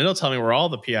database and it'll tell me where all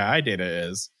the PII data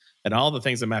is and all the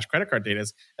things that match credit card data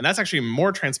is. And that's actually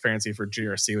more transparency for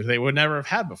GRC, which they would never have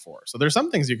had before. So there's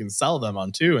some things you can sell them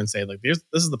on too and say, like, this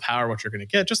is the power of what you're going to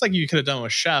get. Just like you could have done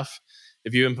with Chef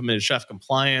if you implemented Chef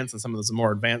compliance and some of those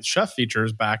more advanced Chef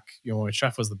features back, when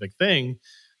Chef was the big thing,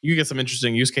 you get some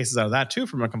interesting use cases out of that too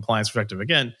from a compliance perspective.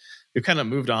 Again, we've kind of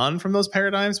moved on from those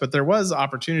paradigms, but there was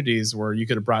opportunities where you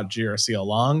could have brought GRC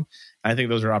along. And I think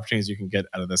those are opportunities you can get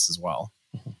out of this as well.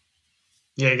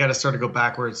 Yeah, you got to sort of go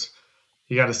backwards.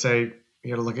 You got to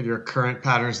look at your current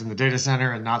patterns in the data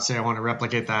center and not say, I want to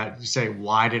replicate that. You say,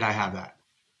 why did I have that?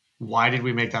 Why did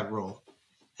we make that rule?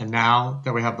 And now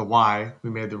that we have the why, we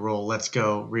made the rule, let's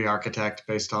go re-architect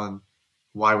based on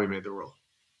why we made the rule.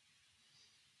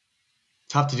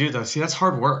 Tough to do though. See, that's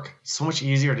hard work. It's so much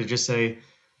easier to just say,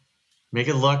 make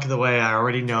it look the way I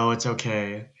already know it's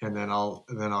okay, and then I'll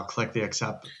click the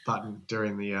accept button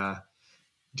during the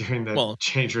during the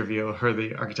change review or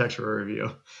the architectural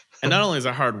review. And not only is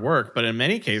it hard work, but in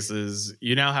many cases,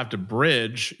 you now have to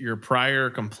bridge your prior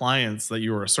compliance that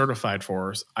you were certified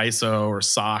for, ISO or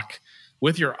SOC,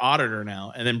 with your auditor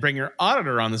now, and then bring your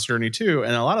auditor on this journey too.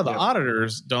 And a lot of the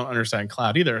auditors don't understand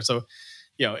cloud either. So,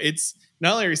 it's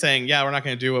not only are you saying, yeah, we're not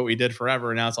going to do what we did forever,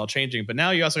 and now it's all changing, but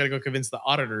now you also got to go convince the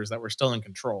auditors that we're still in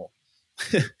control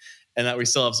and that we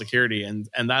still have security. And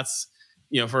that's,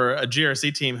 for a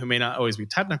GRC team who may not always be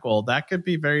technical, that could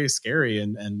be very scary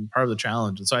and part of the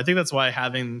challenge. And so I think that's why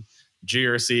having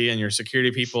GRC and your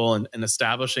security people and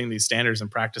establishing these standards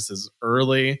and practices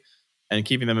early and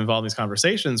keeping them involved in these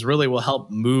conversations really will help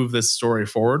move this story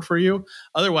forward for you.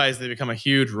 Otherwise, they become a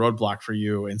huge roadblock for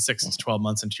you in 6 to 12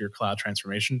 months into your cloud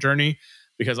transformation journey,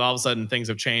 because all of a sudden things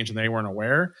have changed and they weren't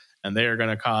aware, and they are going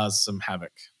to cause some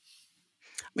havoc.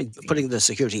 I mean, putting the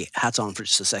security hat on for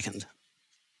just a second,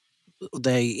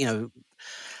 there's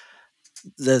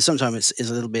sometimes it's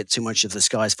a little bit too much of the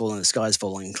sky's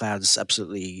falling, cloud's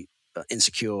absolutely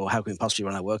insecure. How can we possibly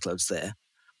run our workloads there?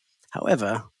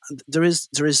 However,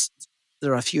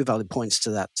 there are a few valid points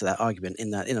to that argument, in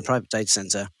that in a private data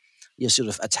center, your sort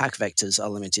of attack vectors are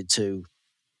limited to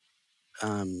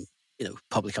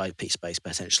public IP space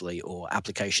potentially, or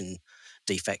application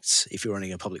defects if you're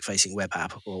running a public-facing web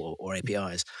app or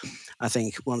APIs. I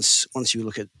think once you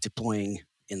look at deploying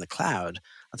in the cloud,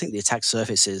 I think the attack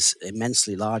surface is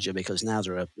immensely larger, because now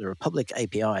there are public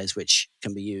APIs which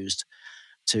can be used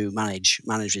to manage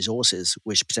resources,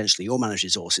 which potentially you'll manage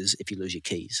resources if you lose your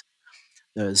keys.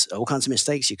 There's all kinds of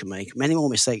mistakes you can make. Many more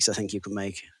mistakes I think you can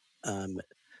make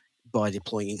by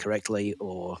deploying incorrectly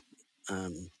or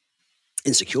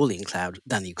insecurely in cloud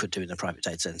than you could do in a private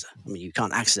data center. I mean, you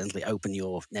can't accidentally open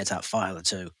your NetApp file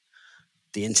to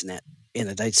the internet in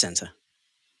a data center.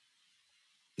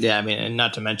 Yeah, I mean, and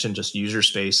not to mention just user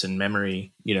space and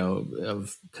memory,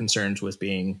 of concerns with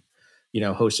being,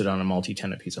 hosted on a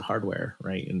multi-tenant piece of hardware,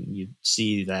 right? And you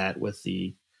see that with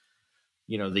the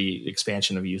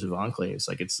expansion of use of enclaves.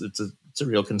 Like it's a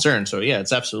real concern. So yeah,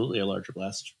 it's absolutely a larger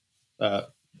blast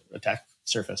attack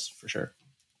surface for sure.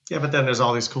 Yeah, but then there's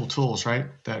all these cool tools, right,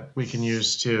 that we can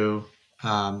use to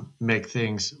make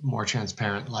things more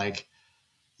transparent, like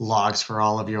logs for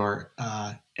all of your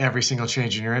every single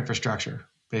change in your infrastructure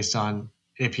based on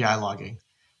API logging.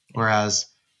 Whereas,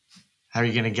 how are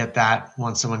you going to get that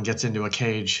once someone gets into a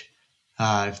cage?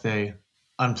 If they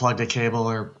unplugged a cable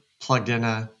or plugged in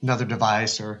another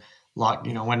device or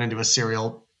went into a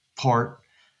serial port,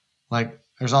 like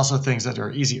there's also things that are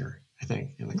easier, I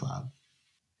think, in the cloud.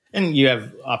 And you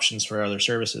have options for other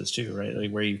services too, right?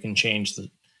 Like where you can change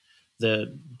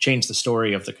the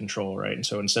story of the control, right? And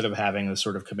so instead of having this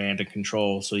sort of command and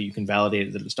control, so you can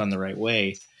validate that it's done the right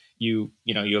way, you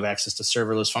have access to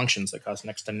serverless functions that cost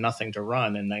next to nothing to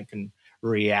run, and that can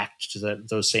react to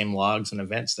those same logs and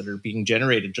events that are being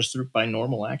generated just by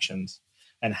normal actions,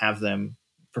 and have them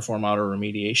perform auto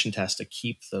remediation tests to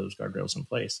keep those guardrails in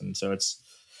place. And so it's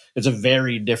a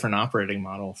very different operating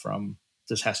model from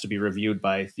this has to be reviewed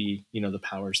by the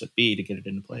powers that be to get it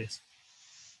into place.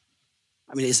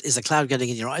 I mean, is the cloud getting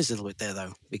in your eyes a little bit there,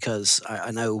 though? Because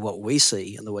I know what we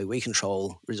see and the way we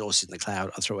control resources in the cloud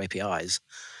are through APIs.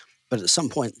 But at some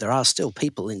point, there are still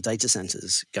people in data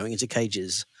centers going into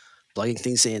cages, plugging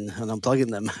things in and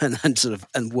unplugging them,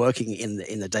 and working in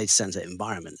the data center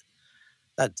environment.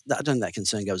 I don't think that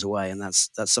concern goes away, and that's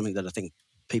something that I think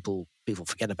people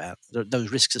forget about.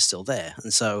 Those risks are still there,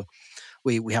 and so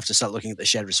we have to start looking at the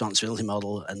shared responsibility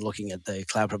model and looking at the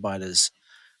cloud providers'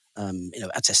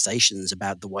 attestations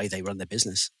about the way they run their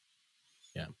business.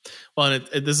 Yeah. Well,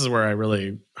 and this is where I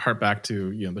really harp back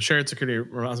to, the shared security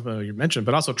responsibility you mentioned,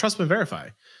 but also trust and verify.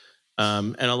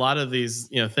 And a lot of these,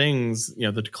 things,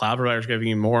 the cloud providers are giving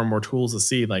you more and more tools to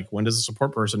see, like when does a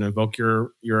support person invoke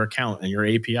your account and your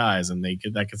APIs, and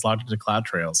that gets logged into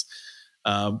CloudTrails.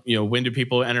 When do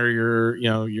people enter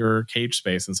your cage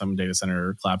space in some data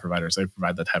center cloud providers? They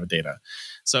provide that type of data.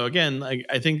 So again,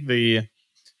 I think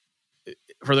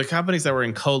for the companies that were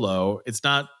in colo, it's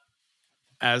not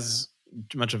as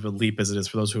much of a leap as it is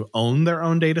for those who own their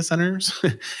own data centers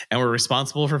and were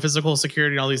responsible for physical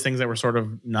security and all these things that were sort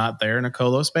of not there in a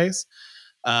colo space.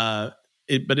 But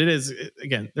it is,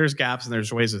 again, there's gaps and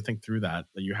there's ways to think through that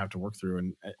you have to work through.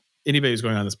 And anybody who's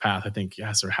going on this path, I think,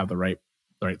 has to have the right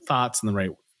thoughts and the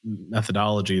right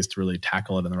methodologies to really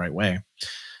tackle it in the right way.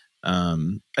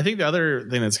 I think the other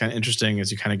thing that's kind of interesting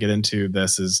as you kind of get into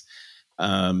this is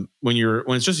when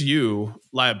it's just you,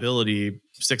 liability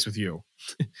sticks with you.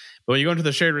 But when you go into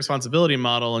the shared responsibility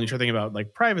model and you start thinking about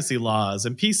like privacy laws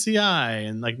and PCI,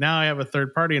 and like now I have a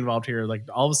third party involved here, like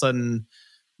all of a sudden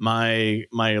my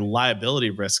liability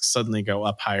risks suddenly go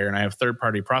up higher, and I have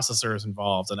third-party processors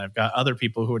involved, and I've got other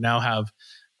people who now have.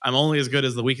 I'm only as good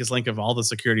as the weakest link of all the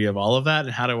security of all of that,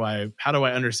 and how do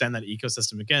I understand that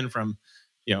ecosystem again from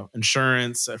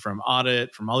insurance, from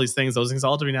audit, from all these things? Those things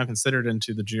all have to be now considered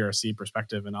into the GRC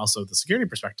perspective and also the security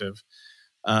perspective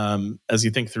as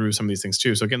you think through some of these things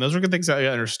too. So again, those are good things that I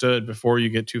understood before you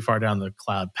get too far down the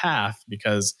cloud path,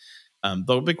 because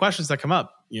the big questions that come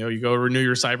up, you go renew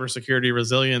your cybersecurity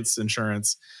resilience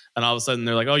insurance, and all of a sudden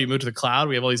they're like, oh, you moved to the cloud,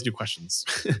 we have all these new questions.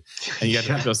 And you have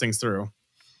to think those things through.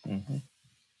 Mm-hmm.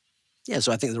 Yeah,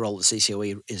 so I think the role of the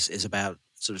CCOE is about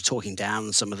sort of talking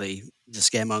down some of the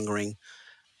scaremongering,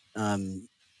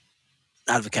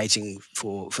 advocating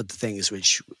for the things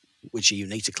which are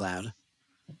unique to cloud.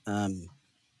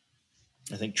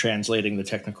 I think translating the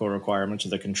technical requirements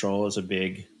of the control is a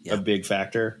big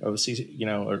factor of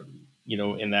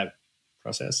in that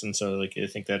process. And so I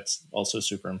think that's also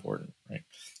super important, right?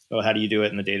 Oh, how do you do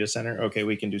it in the data center? Okay,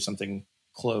 we can do something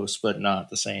close, but not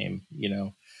the same,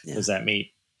 Does that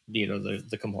meet,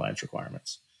 the compliance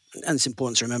requirements? And it's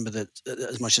important to remember that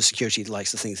as much as security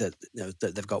likes to think that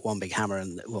that they've got one big hammer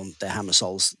and their hammer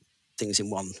solves things in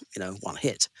one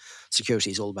hit,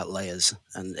 security is all about layers.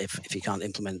 And if you can't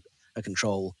implement a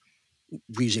control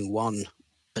using one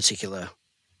particular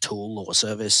tool or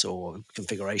service or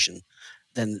configuration,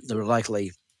 then there are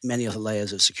likely many other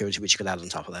layers of security which you could add on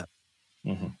top of that.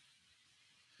 Mm-hmm.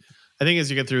 I think as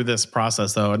you get through this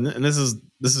process, though, and this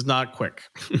is not quick.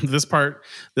 this part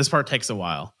takes a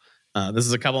while. This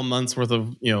is a couple months worth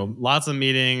of lots of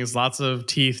meetings, lots of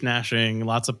teeth gnashing,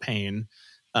 lots of pain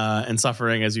and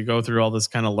suffering as you go through all this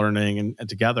kind of learning and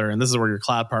together. And this is where your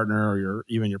cloud partner or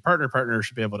even your partner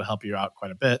should be able to help you out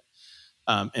quite a bit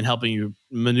in helping you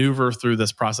maneuver through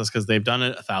this process, because they've done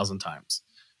it 1,000 times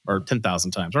or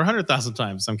 10,000 times or 100,000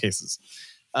 times in some cases.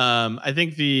 I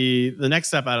think the next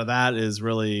step out of that is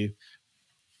really,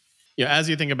 as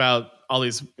you think about all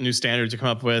these new standards you come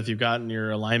up with, you've gotten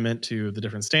your alignment to the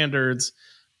different standards,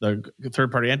 the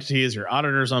third-party entities, your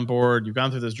auditors on board, you've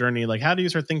gone through this journey. Like, how do you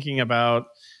start thinking about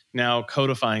now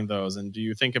codifying those? And do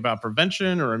you think about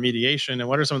prevention or remediation? And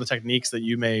what are some of the techniques that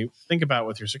you may think about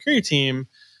with your security team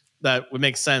that would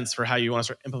make sense for how you want to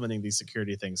start implementing these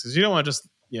security things? Because you don't want to just,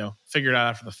 figure it out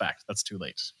after the fact. That's too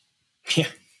late. Yeah.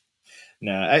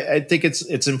 No, I think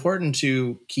it's important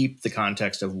to keep the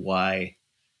context of why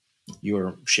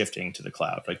you're shifting to the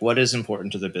cloud. Like, what is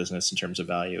important to the business in terms of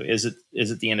value? Is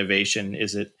it the innovation?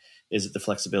 Is it the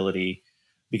flexibility?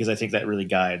 Because I think that really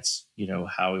guides,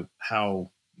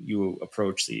 how you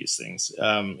approach these things.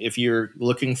 If you're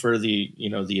looking for the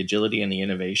agility and the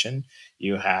innovation,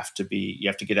 you have to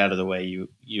get out of the way.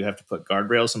 You have to put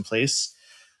guardrails in place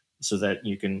so that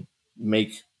you can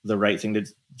make the right thing to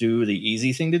do, the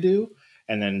easy thing to do,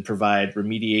 and then provide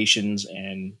remediations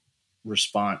and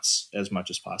response as much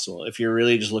as possible. If you're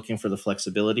really just looking for the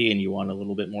flexibility and you want a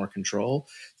little bit more control,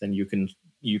 then you can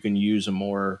use a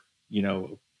more,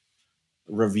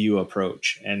 review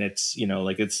approach. And it's,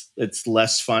 it's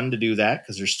less fun to do that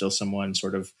because there's still someone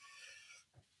sort of,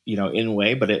 in a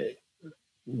way, but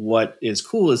what is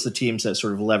cool is the teams that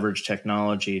sort of leverage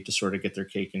technology to sort of get their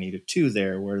cake and eat it too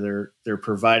there, where they're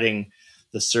providing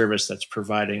the service that's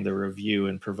providing the review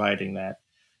and providing that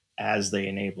as they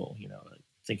enable,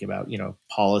 think about,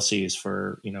 policies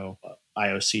for,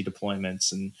 IOC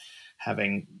deployments and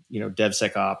having,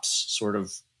 DevSecOps sort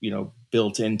of,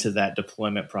 built into that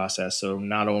deployment process. So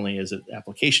not only is it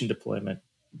application deployment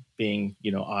being,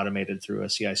 automated through a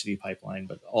CI/CD pipeline,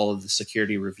 but all of the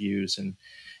security reviews and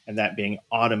that being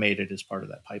automated as part of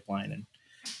that pipeline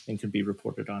and can be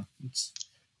reported on.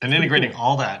 And integrating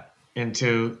all that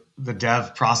into the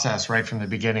dev process right from the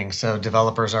beginning. So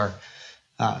developers are,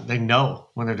 they know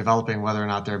when they're developing whether or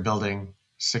not they're building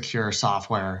secure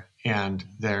software and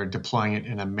they're deploying it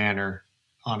in a manner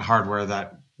on hardware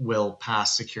that will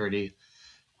pass security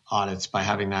audits by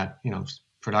having that,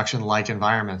 production-like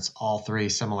environments, all three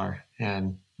similar.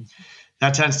 And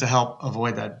that tends to help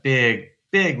avoid that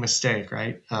big mistake,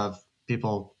 right, of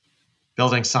people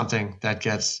building something that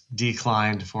gets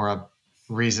declined for a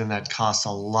reason that costs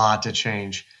a lot to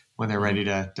change when they're ready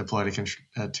to deploy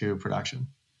to production.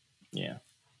 Yeah.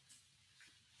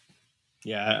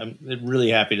 Yeah, I'm really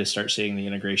happy to start seeing the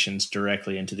integrations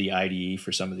directly into the IDE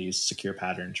for some of these secure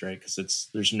patterns, right? Because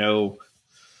there's no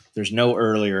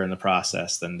earlier in the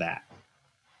process than that.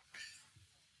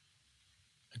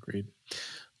 Agreed.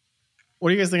 What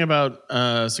do you guys think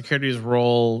about security's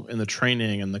role in the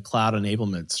training and the cloud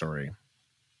enablement story?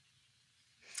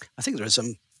 I think there are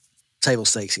some table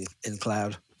stakes in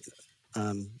cloud.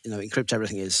 Encrypt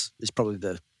everything is probably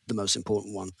the most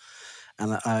important one.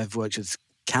 And I've worked with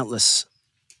countless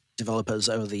developers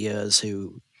over the years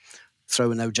who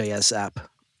throw a Node.js app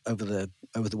over the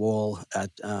wall at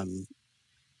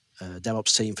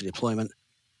DevOps team for deployment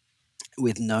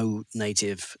with no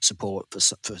native support for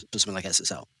something like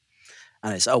SSL.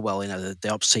 And it's, the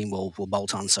ops team will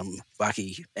bolt on some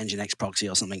wacky Nginx proxy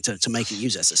or something to make it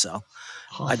use SSL.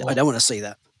 I don't want to see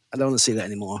that. I don't want to see that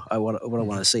anymore. What I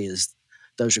want to see is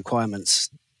those requirements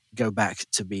go back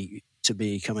to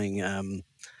becoming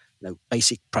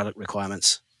basic product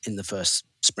requirements in the first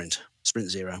sprint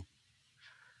 0.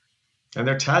 And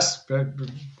their tests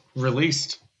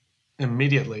released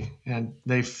immediately, and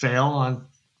they fail on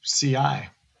CI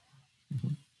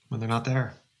when they're not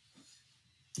there.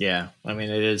 Yeah, I mean,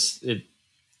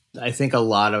 I think a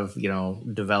lot of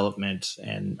development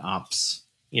and ops,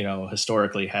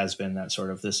 historically has been that sort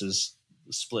of, this is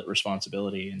split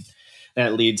responsibility, and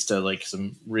that leads to like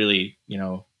some really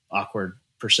awkward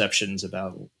perceptions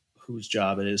about whose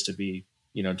job it is to be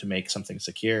to make something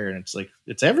secure. And it's like,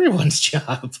 it's everyone's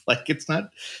job. Like it's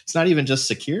not even just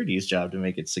security's job to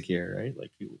make it secure, right?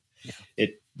 Like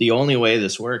the only way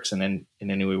this works, and then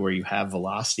in any way where you have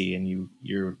velocity and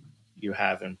you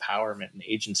have empowerment and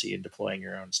agency in deploying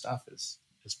your own stuff is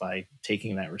by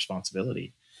taking that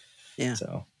responsibility. Yeah.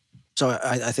 So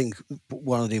I think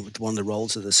one of the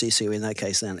roles of the CCO in that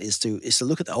case then is to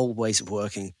look at the old ways of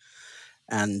working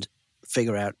and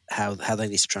figure out how they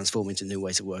need to transform into new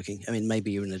ways of working. I mean,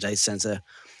 maybe you're in a data center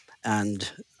and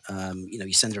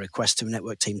you send a request to a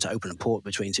network team to open a port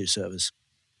between two servers.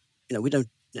 We don't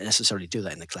necessarily do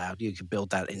that in the cloud. You can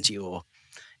build that into your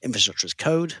infrastructure as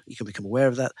code. You can become aware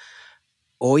of that.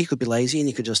 Or you could be lazy and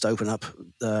you could just open up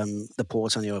the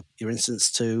port on your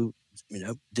instance to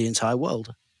the entire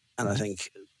world. And I think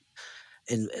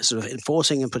in sort of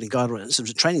enforcing and putting guardrails and sort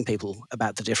of training people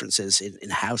about the differences in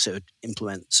how to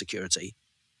implement security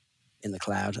in the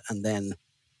cloud, and then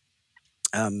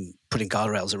putting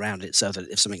guardrails around it so that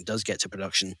if something does get to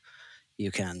production, you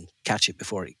can catch it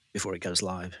before it goes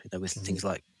live. With things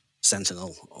like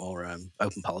Sentinel or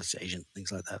Open Policy Agent,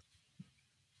 things like that.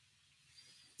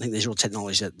 I think these are all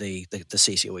technology that the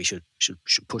CCOE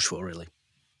should push for, really.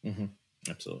 Mm-hmm.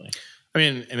 Absolutely. I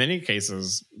mean, in many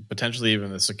cases, potentially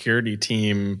even the security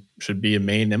team should be a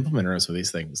main implementer of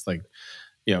these things. Like,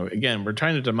 again, we're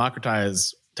trying to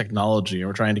democratize technology, and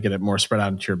we're trying to get it more spread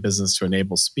out into your business to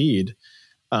enable speed.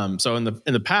 So in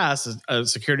the past, a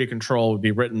security control would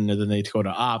be written, and then they go to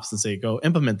ops and say, go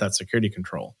implement that security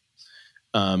control.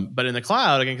 But in the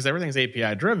cloud, again, because everything's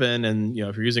API driven, and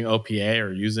if you're using OPA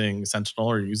or using Sentinel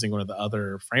or using one of the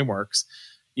other frameworks,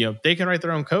 they can write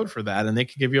their own code for that, and they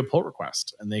can give you a pull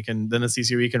request, and then the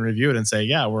CCOE can review it and say,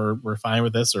 yeah, we're fine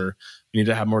with this, or we need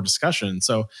to have more discussion.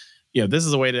 So, this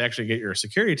is a way to actually get your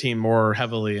security team more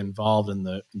heavily involved in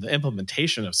the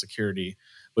implementation of security,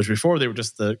 which before they were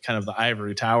just the kind of the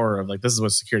ivory tower of like, this is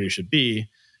what security should be,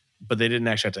 but they didn't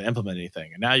actually have to implement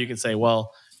anything. And now you can say,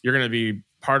 well, you're going to be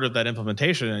part of that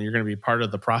implementation, and you're going to be part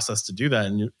of the process to do that,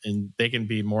 and they can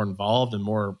be more involved and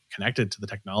more connected to the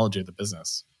technology of the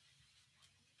business.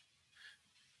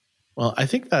 Well, I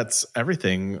think that's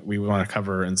everything we want to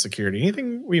cover in security.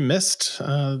 Anything we missed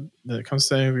that comes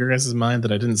to your guys' mind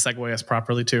that I didn't segue us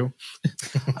properly to?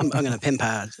 I'm going to pimp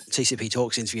our TCP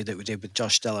Talks interview that we did with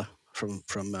Josh Steller from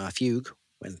Fugue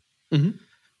when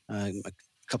a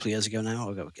couple of years ago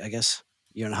now, I guess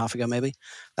a year and a half ago maybe.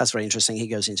 That's very interesting. He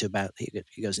goes into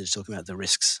talking about the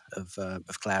risks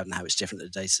of cloud and how it's different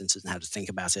at data centers and how to think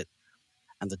about it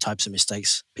and the types of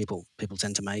mistakes people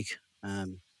tend to make.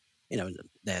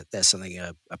 There's something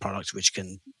a product which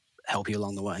can help you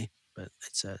along the way, but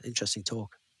it's an interesting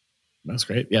talk. That's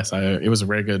great. Yes, it was a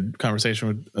very good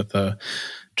conversation with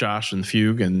Josh and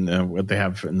Fugue, and what they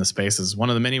have in the space is one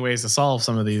of the many ways to solve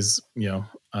some of these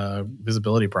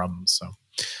visibility problems. So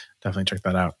definitely check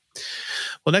that out.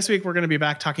 Well, next week we're going to be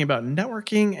back talking about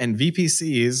networking and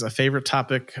VPCs, a favorite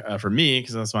topic for me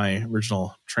because that's my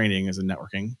original training is in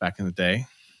networking back in the day.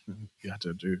 You have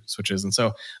to do switches, and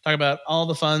so talk about all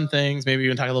the fun things. Maybe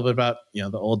even talk a little bit about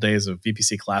the old days of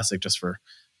VPC Classic, just for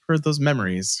those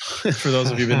memories. For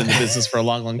those of you who've been in the business for a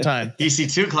long time.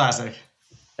 EC2 Classic.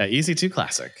 EC2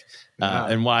 Classic,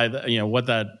 and why what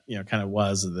that kind of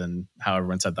was, and then how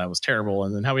everyone said that was terrible,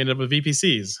 and then how we ended up with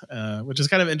VPCs, which is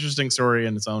kind of an interesting story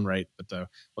in its own right. But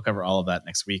we'll cover all of that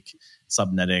next week.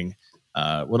 Subnetting.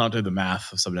 We'll not do the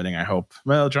math of subnetting, I hope.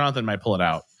 Well, Jonathan might pull it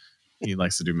out. He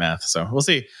likes to do math, so we'll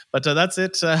see. But that's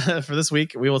it for this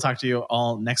week. We will talk to you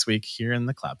all next week here in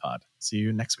the Cloud Pod. See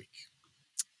you next week.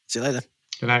 See you later.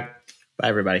 Good night. Bye,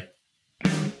 everybody.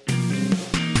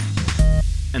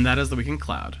 And that is the Week in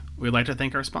Cloud. We'd like to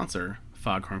thank our sponsor,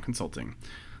 Foghorn Consulting.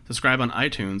 Subscribe on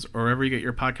iTunes or wherever you get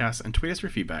your podcasts, and tweet us your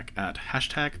feedback at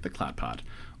 #TheCloudPod.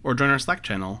 Or join our Slack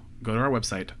channel. Go to our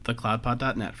website,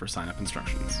 thecloudpod.net, for sign-up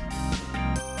instructions.